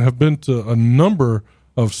Allison have been to a number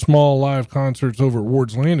of small live concerts over at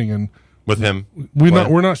Ward's Landing, and with him,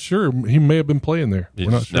 we're not sure. He may have been playing there. You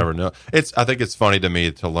We're not just sure. never know. I think it's funny to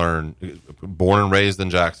me to learn, born and raised in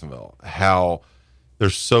Jacksonville, how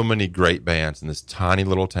there's so many great bands in this tiny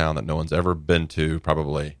little town that no one's ever been to,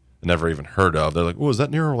 probably never even heard of. They're like, "Oh, is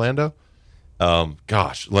that near Orlando?"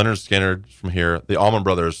 Gosh, Leonard Skinner from here. The Allman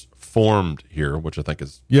Brothers formed here, which I think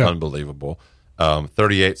is unbelievable.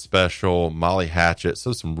 38 Special, Molly Hatchet.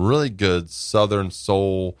 So some really good Southern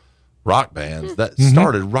soul rock bands that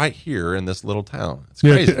started right here in this little town. It's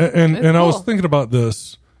crazy. And It's I was cool. thinking about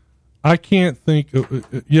this. I can't think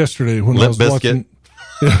yesterday when I was Limp watching.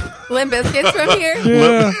 Limp Bizkit's from here?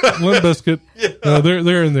 Yeah, Limp Bizkit.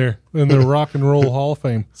 They're in there in the Rock and Roll Hall of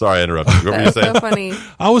Fame. Sorry, I interrupted you. What were you That's saying? so funny.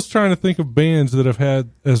 I was trying to think of bands that have had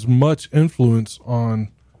as much influence on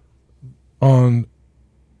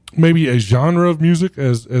maybe a genre of music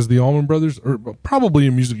as the Allman Brothers, or probably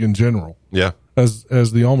in music in general. Yeah. As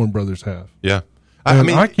the Allman Brothers have. Yeah. I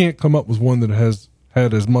mean, I can't come up with one that has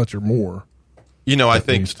had as much or more. You know, I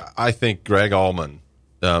think Greg Allman,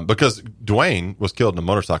 because Dwayne was killed in a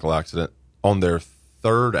motorcycle accident on their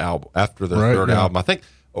third album, after their third album. I think,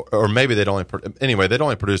 or maybe they'd only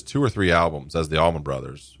produced 2 or 3 albums as the Allman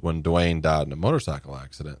Brothers when Dwayne died in a motorcycle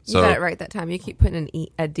accident. So, you got it right that time. You keep putting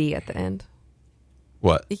a D at the end.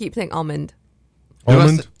 What? You keep saying almond.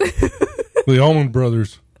 Almond? The Allman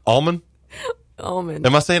Brothers. Almond? Almond.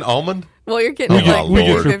 Am I saying almond? Well, you're getting we get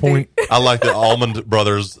your 50. point. I like the Allman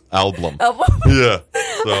Brothers album. Yeah.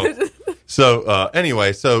 So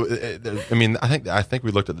anyway, I mean, I think we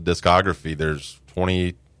looked at the discography. There's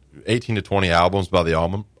 18 to 20 albums by the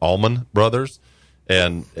Allman Brothers,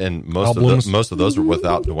 and most of those are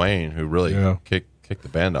without Dwayne, who really kicked the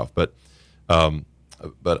band off. But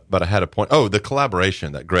I had a point. Oh, the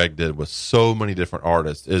collaboration that Greg did with so many different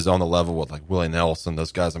artists is on the level with like Willie Nelson.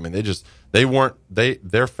 Those guys. I mean,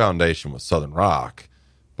 their foundation was Southern rock,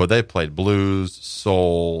 but they played blues,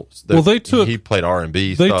 soul. He played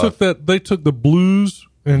R&B. They took the blues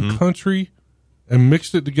and country and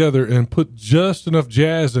mixed it together and put just enough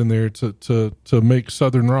jazz in there to make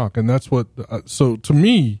Southern rock, and that's what. So to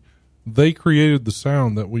me, they created the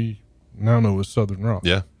sound that we now know as Southern rock.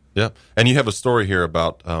 Yeah. Yeah, and you have a story here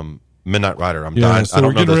about Midnight Rider. I'm dying. So I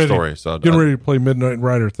don't know the story. So getting ready to play Midnight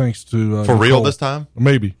Rider. Thanks to for Nicole. real this time.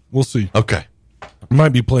 Maybe we'll see. Okay, might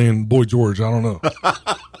be playing Boy George. I don't know.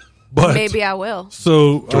 But maybe I will.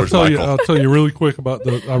 So George I'll tell you really quick about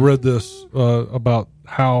I read this about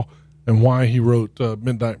how and why he wrote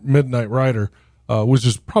Midnight Rider, which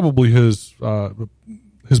is probably his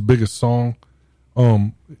biggest song.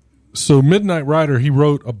 So Midnight Rider, he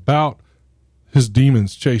wrote about his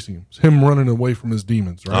demons chasing him running away from his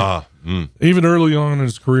demons, right? Even early on in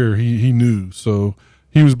his career, he knew. So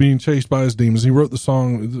he was being chased by his demons. He wrote the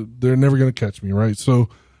song, "They're Never Gonna Catch Me," right? So,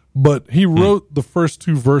 but he wrote the first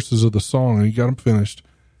 2 verses of the song, and he got them finished,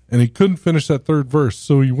 and he couldn't finish that 3rd verse.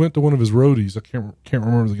 So he went to one of his roadies. I can't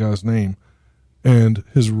remember the guy's name, and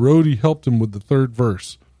his roadie helped him with the 3rd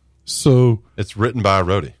verse. So it's written by a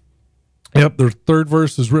roadie. Yep, their 3rd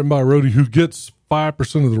verse is written by a roadie who gets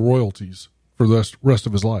 5% of the royalties for the rest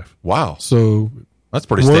of his life. Wow. So that's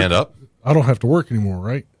pretty stand up. I don't have to work anymore,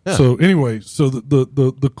 right? Yeah. So anyway, so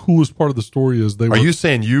the coolest part of the story is Are you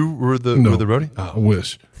saying you were the roadie? I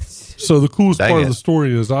wish. So the coolest part of the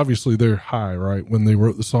story is obviously they're high, right, when they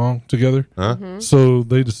wrote the song together. Huh? Mm-hmm. So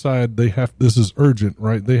they decide this is urgent,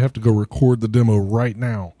 right? They have to go record the demo right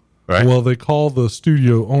now. Right. Well, they call the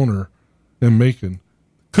studio owner in Macon.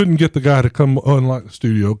 Couldn't get the guy to come unlock the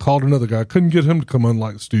studio. Called another guy. Couldn't get him to come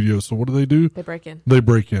unlock the studio. So what do? They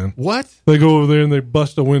break in. What? They go over there and they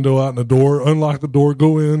bust a window out in the door, unlock the door,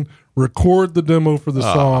 go in, record the demo for the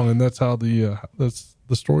song, and that's how that's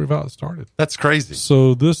the story of how it started. That's crazy.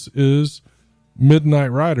 So this is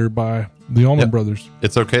Midnight Rider by the Allman Brothers.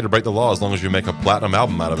 It's okay to break the law as long as you make a platinum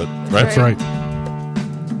album out of it, right? That's right.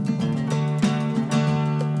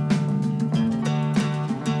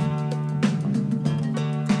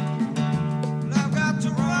 I've got to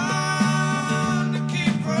run to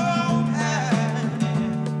keep from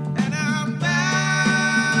hiding, and I'm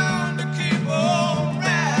bound to keep on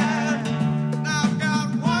riding. I've got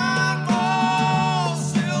one more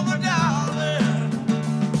silver dollar,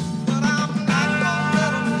 but I'm not gonna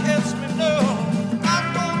let 'em catch me, no. Not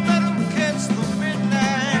gonna let 'em catch the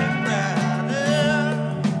midnight rider.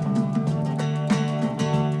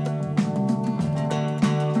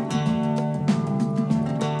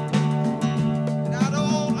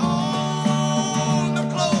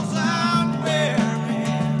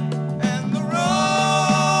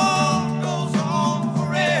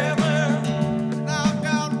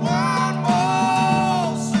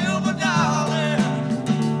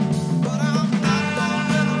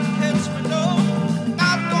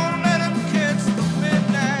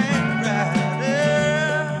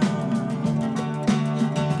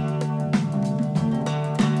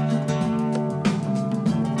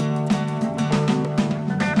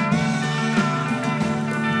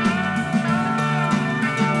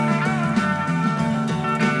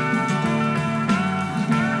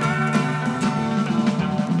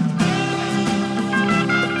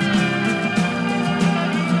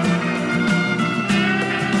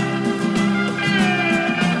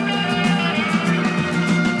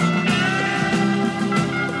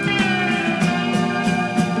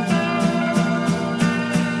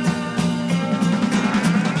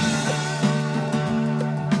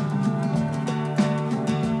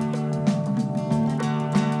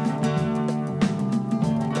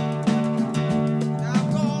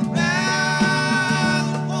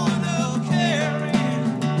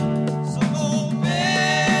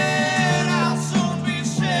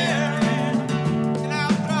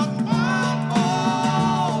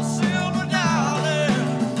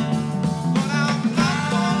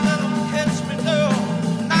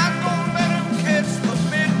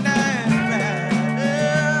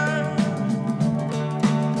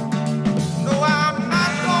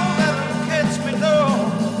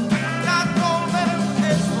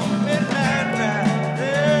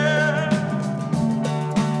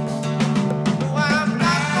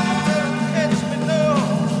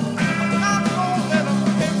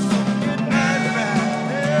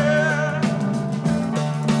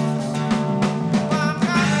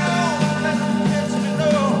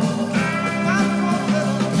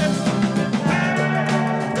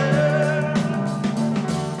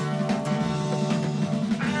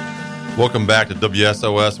 Welcome back to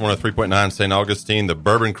WSOS 103.9 St. Augustine, the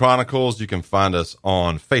Bourbon Chronicles. You can find us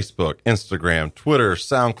on Facebook, Instagram, Twitter,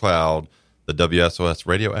 SoundCloud, the WSOS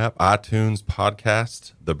radio app, iTunes,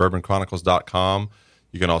 podcast, thebourbonchronicles.com.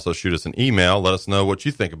 You can also shoot us an email. Let us know what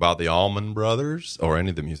you think about the Allman Brothers or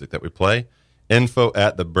any of the music that we play.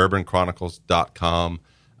 info@thebourbonchronicles.com.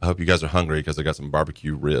 I hope you guys are hungry because I got some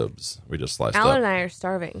barbecue ribs we just sliced Alan up. and I are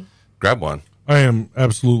starving. Grab one. I am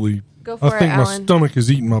absolutely. Go for I think it, my Alan. stomach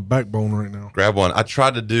is eating my backbone right now. Grab one. I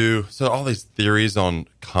tried to do all these theories on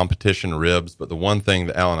competition ribs, but the one thing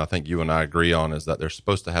that, Alan, I think you and I agree on is that they're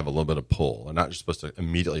supposed to have a little bit of pull. They're not just supposed to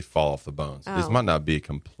immediately fall off the bones. These might not be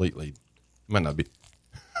completely. Might not be.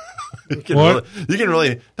 you can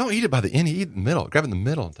really don't eat it by the end. You eat it in the middle. Grab it in the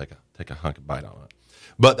middle and take a hunk of bite on it.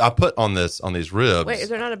 But I put on these ribs. Wait, is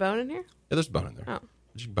there not a bone in here? Yeah, there's a bone in there. Oh.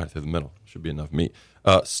 You can bite it through the middle. Should be enough meat.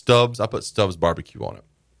 Stubbs. I put Stubbs barbecue on it.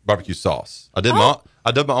 Barbecue sauce. I did my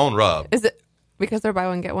own rub. Is it because they're buy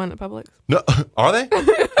one get one at Publix? No, are they?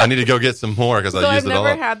 I need to go get some more because I I've used it all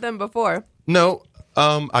never up. had them before. No,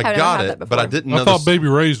 I Haven't got had it, that but before. I didn't know. I thought Baby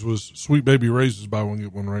Ray's was Sweet Baby Ray's is buy one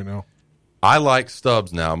get one right now. I like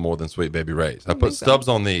Stubbs now more than Sweet Baby Ray's. I put Stubbs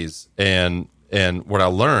on these, and what I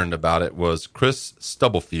learned about it was Chris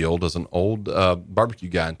Stubblefield is an old barbecue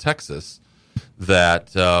guy in Texas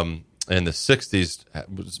that in the 60s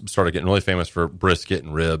started getting really famous for brisket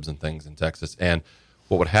and ribs and things in Texas. And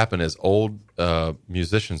what would happen is old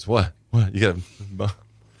musicians, what you got?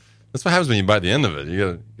 That's what happens when you bite the end of it.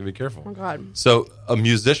 You got to be careful. Oh God! So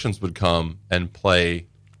musicians would come and play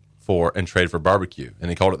for and trade for barbecue, and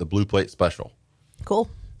they called it the Blue Plate Special. Cool.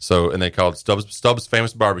 So, and they called Stubbs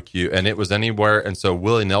Famous Barbecue, and it was anywhere. And so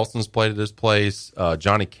Willie Nelson's played at his place,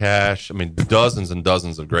 Johnny Cash. I mean, dozens and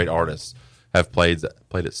dozens of great artists have played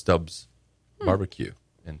at Stubbs Barbecue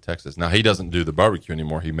in Texas. Now, he doesn't do the barbecue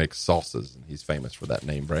anymore. He makes salsas, and he's famous for that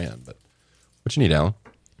name brand. But what you need, Alan?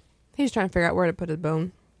 He's trying to figure out where to put his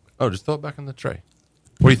bone. Oh, just throw it back in the tray.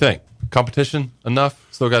 What do you think? Competition enough?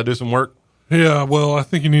 Still got to do some work? Yeah, well, I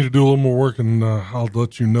think you need to do a little more work, and I'll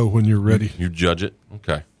let you know when you're ready. You judge it?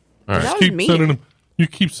 Okay. All right. That was Keep mean. sending them. You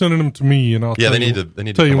keep sending them to me, and I'll Yeah, tell they you, need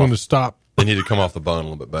to tell you come when off. to stop. They need to come off the bone a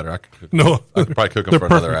little bit better. I could probably cook them They're for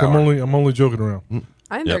perfect. another hour. I'm only joking around.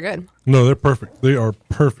 I think Yep. they're good. No, they're perfect. They are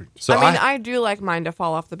perfect. So I do like mine to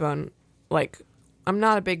fall off the bone. Like, I'm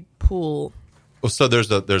not a big pool. So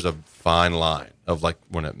there's a fine line of like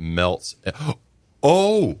when it melts.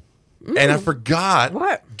 Oh, and I forgot.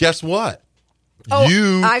 What? Guess what? Oh,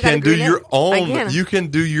 You I gotta can do green it? your own. I can. You can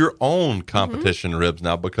do your own competition ribs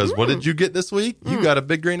now because what did you get this week? You got a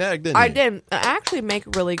big green egg, didn't you? I did. I actually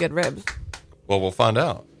make really good ribs. Well, we'll find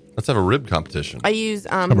out. Let's have a rib competition. I use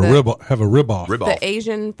Have a rib off. Rib the off.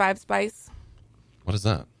 Asian 5 spice. What is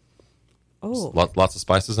that? Oh, Lots of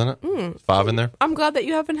spices in it. 5 in there. I'm glad that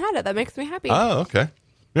you haven't had it. That makes me happy. Oh, okay.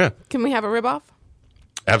 Yeah, Can we have a rib off?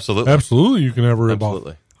 absolutely. Absolutely, you can have a rib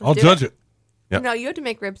Absolutely. off. I'll do judge it. it. Yep. No, you have to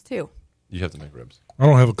make ribs too. You have to make ribs. I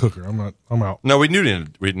don't have a cooker. I'm out. No, we need a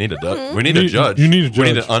we need a judge. You need a We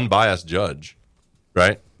need judge. an unbiased judge,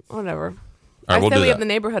 right? Whatever. All right, I we'll said do we that. have the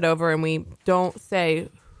neighborhood over and we don't say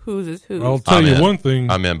whose is whose. I'll tell I'm you in. one thing.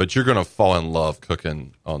 I'm in, but you're going to fall in love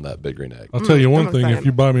cooking on that big green egg. I'll tell you one I'm thing. excited. If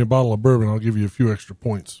you buy me a bottle of bourbon, I'll give you a few extra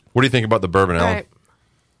points. What do you think about the bourbon, All Alan? right.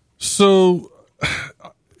 So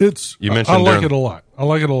it's. You mentioned I like during- it a lot. I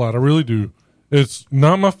like it a lot. I really do. It's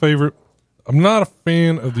not my favorite. I'm not a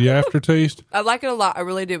fan of the aftertaste. I like it a lot. I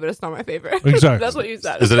really do, but it's not my favorite. Exactly. That's what you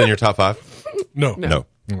said. Is it in your top 5? No. No.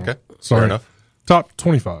 Okay. Fair Sorry. enough. Top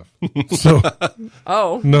 25. So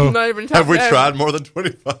Oh, No. not even top Have we 10. tried more than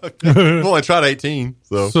 25? We've only tried 18.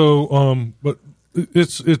 but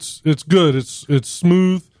it's good. It's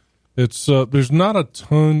smooth. It's there's not a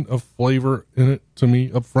ton of flavor in it to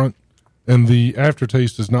me up front, and the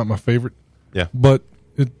aftertaste is not my favorite. Yeah. But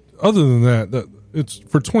other than that, it's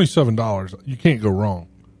for $27. You can't go wrong,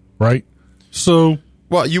 right? So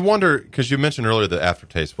Well, you wonder, because you mentioned earlier that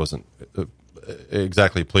aftertaste wasn't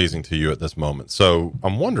exactly pleasing to you at this moment. So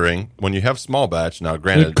I'm wondering, when you have small batch, now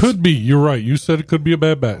granted, it could be. You're right. You said it could be a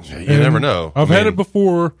bad batch. You never know. I've I had mean- it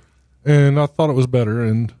before, and I thought it was better.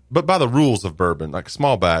 And but by the rules of bourbon, like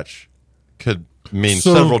small batch could mean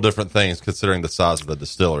So- several different things considering the size of the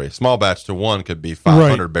distillery. Small batch to one could be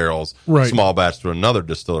 500 Right. barrels. Right. Small batch to another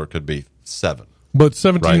distiller could be 7. but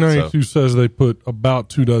 1792 Right, says they put about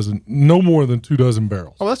 2 dozen, no more than 2 dozen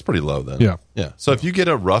barrels. Oh, that's pretty low then. Yeah. Yeah. So if you get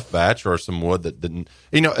a rough batch or some wood that didn't,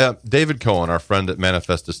 David Cohen, our friend at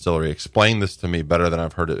Manifest Distillery, explained this to me better than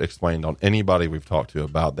I've heard it explained on anybody we've talked to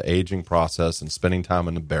about the aging process and spending time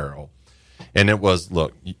in the barrel. And it was,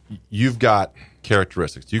 look, you've got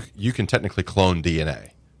characteristics. You can technically clone DNA,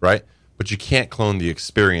 right? but you can't clone the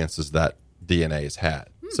experiences that DNA has had.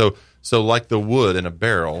 So like the wood in a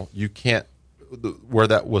barrel, you can't, where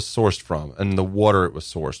that was sourced from and the water it was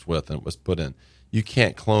sourced with and it was put in, you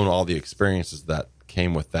can't clone all the experiences that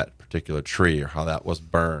came with that particular tree or how that was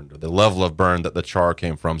burned or the level of burn that the char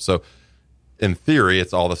came from. So in theory,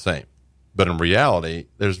 it's all the same. But in reality,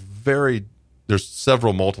 there's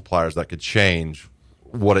several multipliers that could change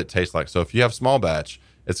what it tastes like. So if you have small batch,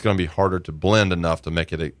 it's going to be harder to blend enough to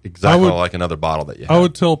make it exactly like another bottle that you have. I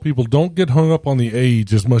would tell people, don't get hung up on the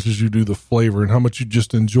age as much as you do the flavor and how much you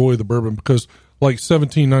just enjoy the bourbon, because like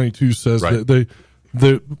 1792 says, right. that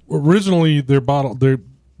they originally their bottle,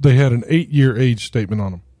 they had an 8-year age statement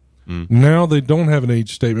on them. Now they don't have an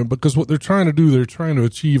age statement because what they're trying to do, they're trying to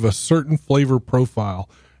achieve a certain flavor profile.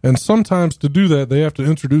 And sometimes to do that, they have to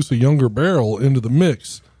introduce a younger barrel into the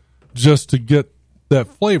mix just to get that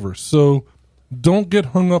flavor. So don't get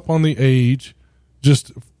hung up on the age.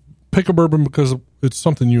 Just pick a bourbon because it's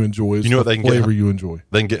something you enjoy. It's what they can flavor you enjoy.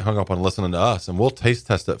 They can get hung up on listening to us, and we'll taste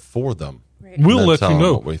test it for them. Right. We'll let you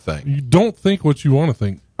know what we think. You don't think what you want to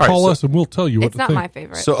think. All right, Call us and we'll tell you what It's to not think. my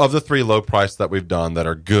favorite. So of the 3 low price that we've done that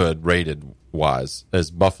are good rated wise is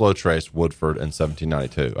Buffalo Trace, Woodford, and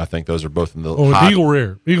 1792. I think those are both in the and Eagle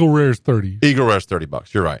Rare. Eagle Rare is $30. Eagle Rare is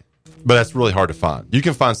 $30. You're right. But that's really hard to find. You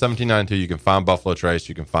can find 1792, you can find Buffalo Trace,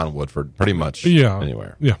 you can find Woodford pretty much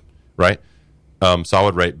anywhere. Yeah. Right? So I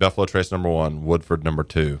would rate Buffalo Trace number 1, Woodford number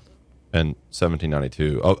 2, and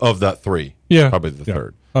 1792. Of that 3, probably the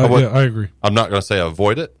third. I agree. I'm not going to say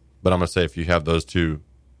avoid it, but I'm going to say if you have those 2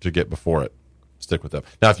 to get before it, stick with them.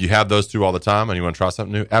 Now, if you have those 2 all the time and you want to try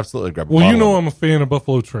something new, absolutely grab a bottle. Well, you know I'm a fan of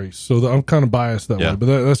Buffalo Trace, so I'm kind of biased that way. But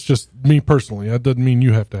that's just me personally. That doesn't mean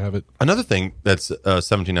you have to have it. Another thing that's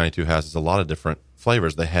 1792 has is a lot of different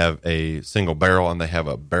flavors. They have a single barrel and they have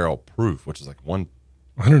a barrel proof, which is like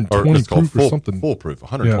 120 proof or something. Full proof,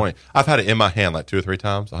 120. Yeah. I've had it in my hand like 2 or 3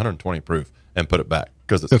 times, 120 proof, and put it back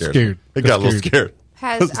because it's scared. It got a little scared.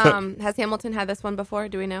 Has Hamilton had this one before?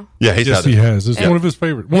 Do we know? Yeah, he has. It's one of his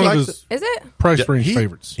favorites. One of his is it price range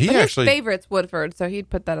favorites. He actually his favorite's Woodford, so he'd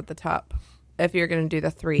put that at the top if you're going to do the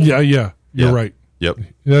 3. Yeah. You're right. Yep.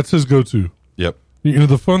 That's his go-to. Yep. You know,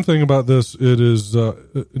 the fun thing about this, it is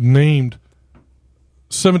named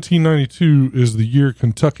 1792 is the year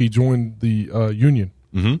Kentucky joined the Union.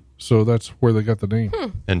 Mm-hmm. So that's where they got the name.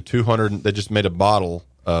 And 200, they just made a bottle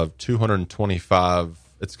of 225.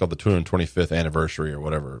 It's called the 225th anniversary or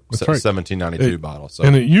whatever. That's right. 1792 bottle. So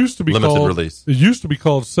and it used to be limited called release. It used to be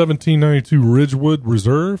called 1792 Ridgewood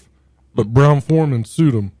Reserve, but Brown Foreman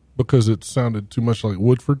sued him because it sounded too much like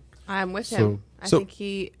Woodford. I'm with him. I think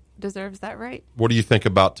he deserves that right. What do you think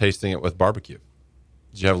about tasting it with barbecue?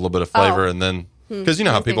 Did you have a little bit of flavor and then? Because you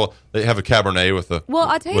know how people they have a Cabernet with a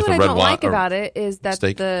I'll tell you what I don't like about it is that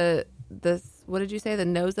steak. the what did you say, the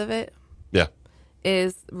nose of it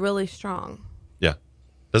is really strong. Yeah,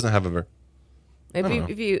 doesn't have a very.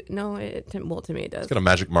 If you know it, to me it does. It's got a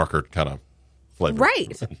magic marker kind of flavor.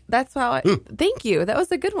 Right. That's how I. Thank you. That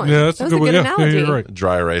was a good one. Yeah, that's that a was good a one. good analogy. Yeah, you're right.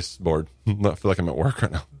 Dry erase board. I feel like I'm at work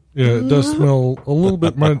right now. Yeah, it does smell a little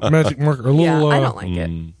bit magic marker. A little. Yeah, I don't like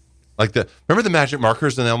it. Like remember the magic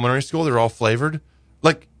markers in elementary school? They were all flavored,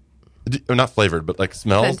 like not flavored, but like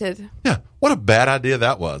smells. Scented. Yeah, what a bad idea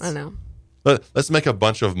that was. I know. Let's make a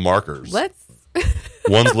bunch of markers.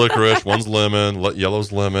 One's licorice, one's lemon,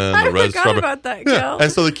 yellow's lemon, I the red's forgot strawberry. about that, Yeah. Kel.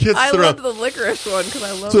 And so the kids I sit love around. the licorice one because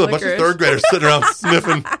I love So a licorice. bunch of third graders sitting around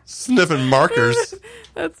sniffing markers.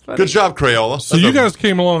 That's funny. Good job, Crayola. So you guys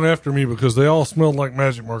came along after me because they all smelled like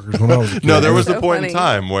magic markers when I was a kid. No, there was a so point funny. in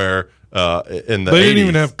time where in the They 80s, didn't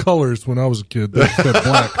even have colors when I was a kid. They just had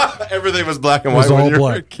black. everything was black and It was white when all you were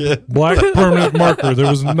a black. kid. Black permanent marker. There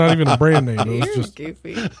was not even a brand name. It was You're just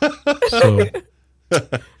goofy. so.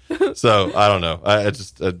 So I don't know. It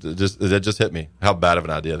just hit me how bad of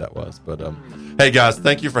an idea that was. But hey guys,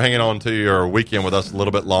 thank you for hanging on to your weekend with us a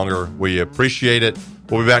little bit longer. We appreciate it.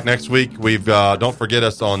 We'll be back next week. We've don't forget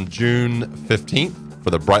us on June 15th for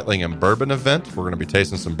the Breitling and Bourbon event. We're going to be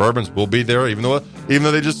tasting some bourbons. We'll be there, even though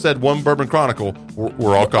they just said one Bourbon Chronicle.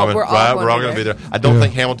 We're all coming. We're all going to be there. I don't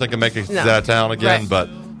think Hamilton can make it No. out of town again, Right.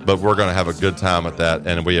 but we're going to have a good time at that,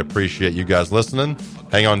 and we appreciate you guys listening.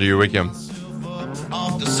 Hang on to your weekend.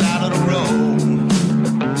 Off the side of the road.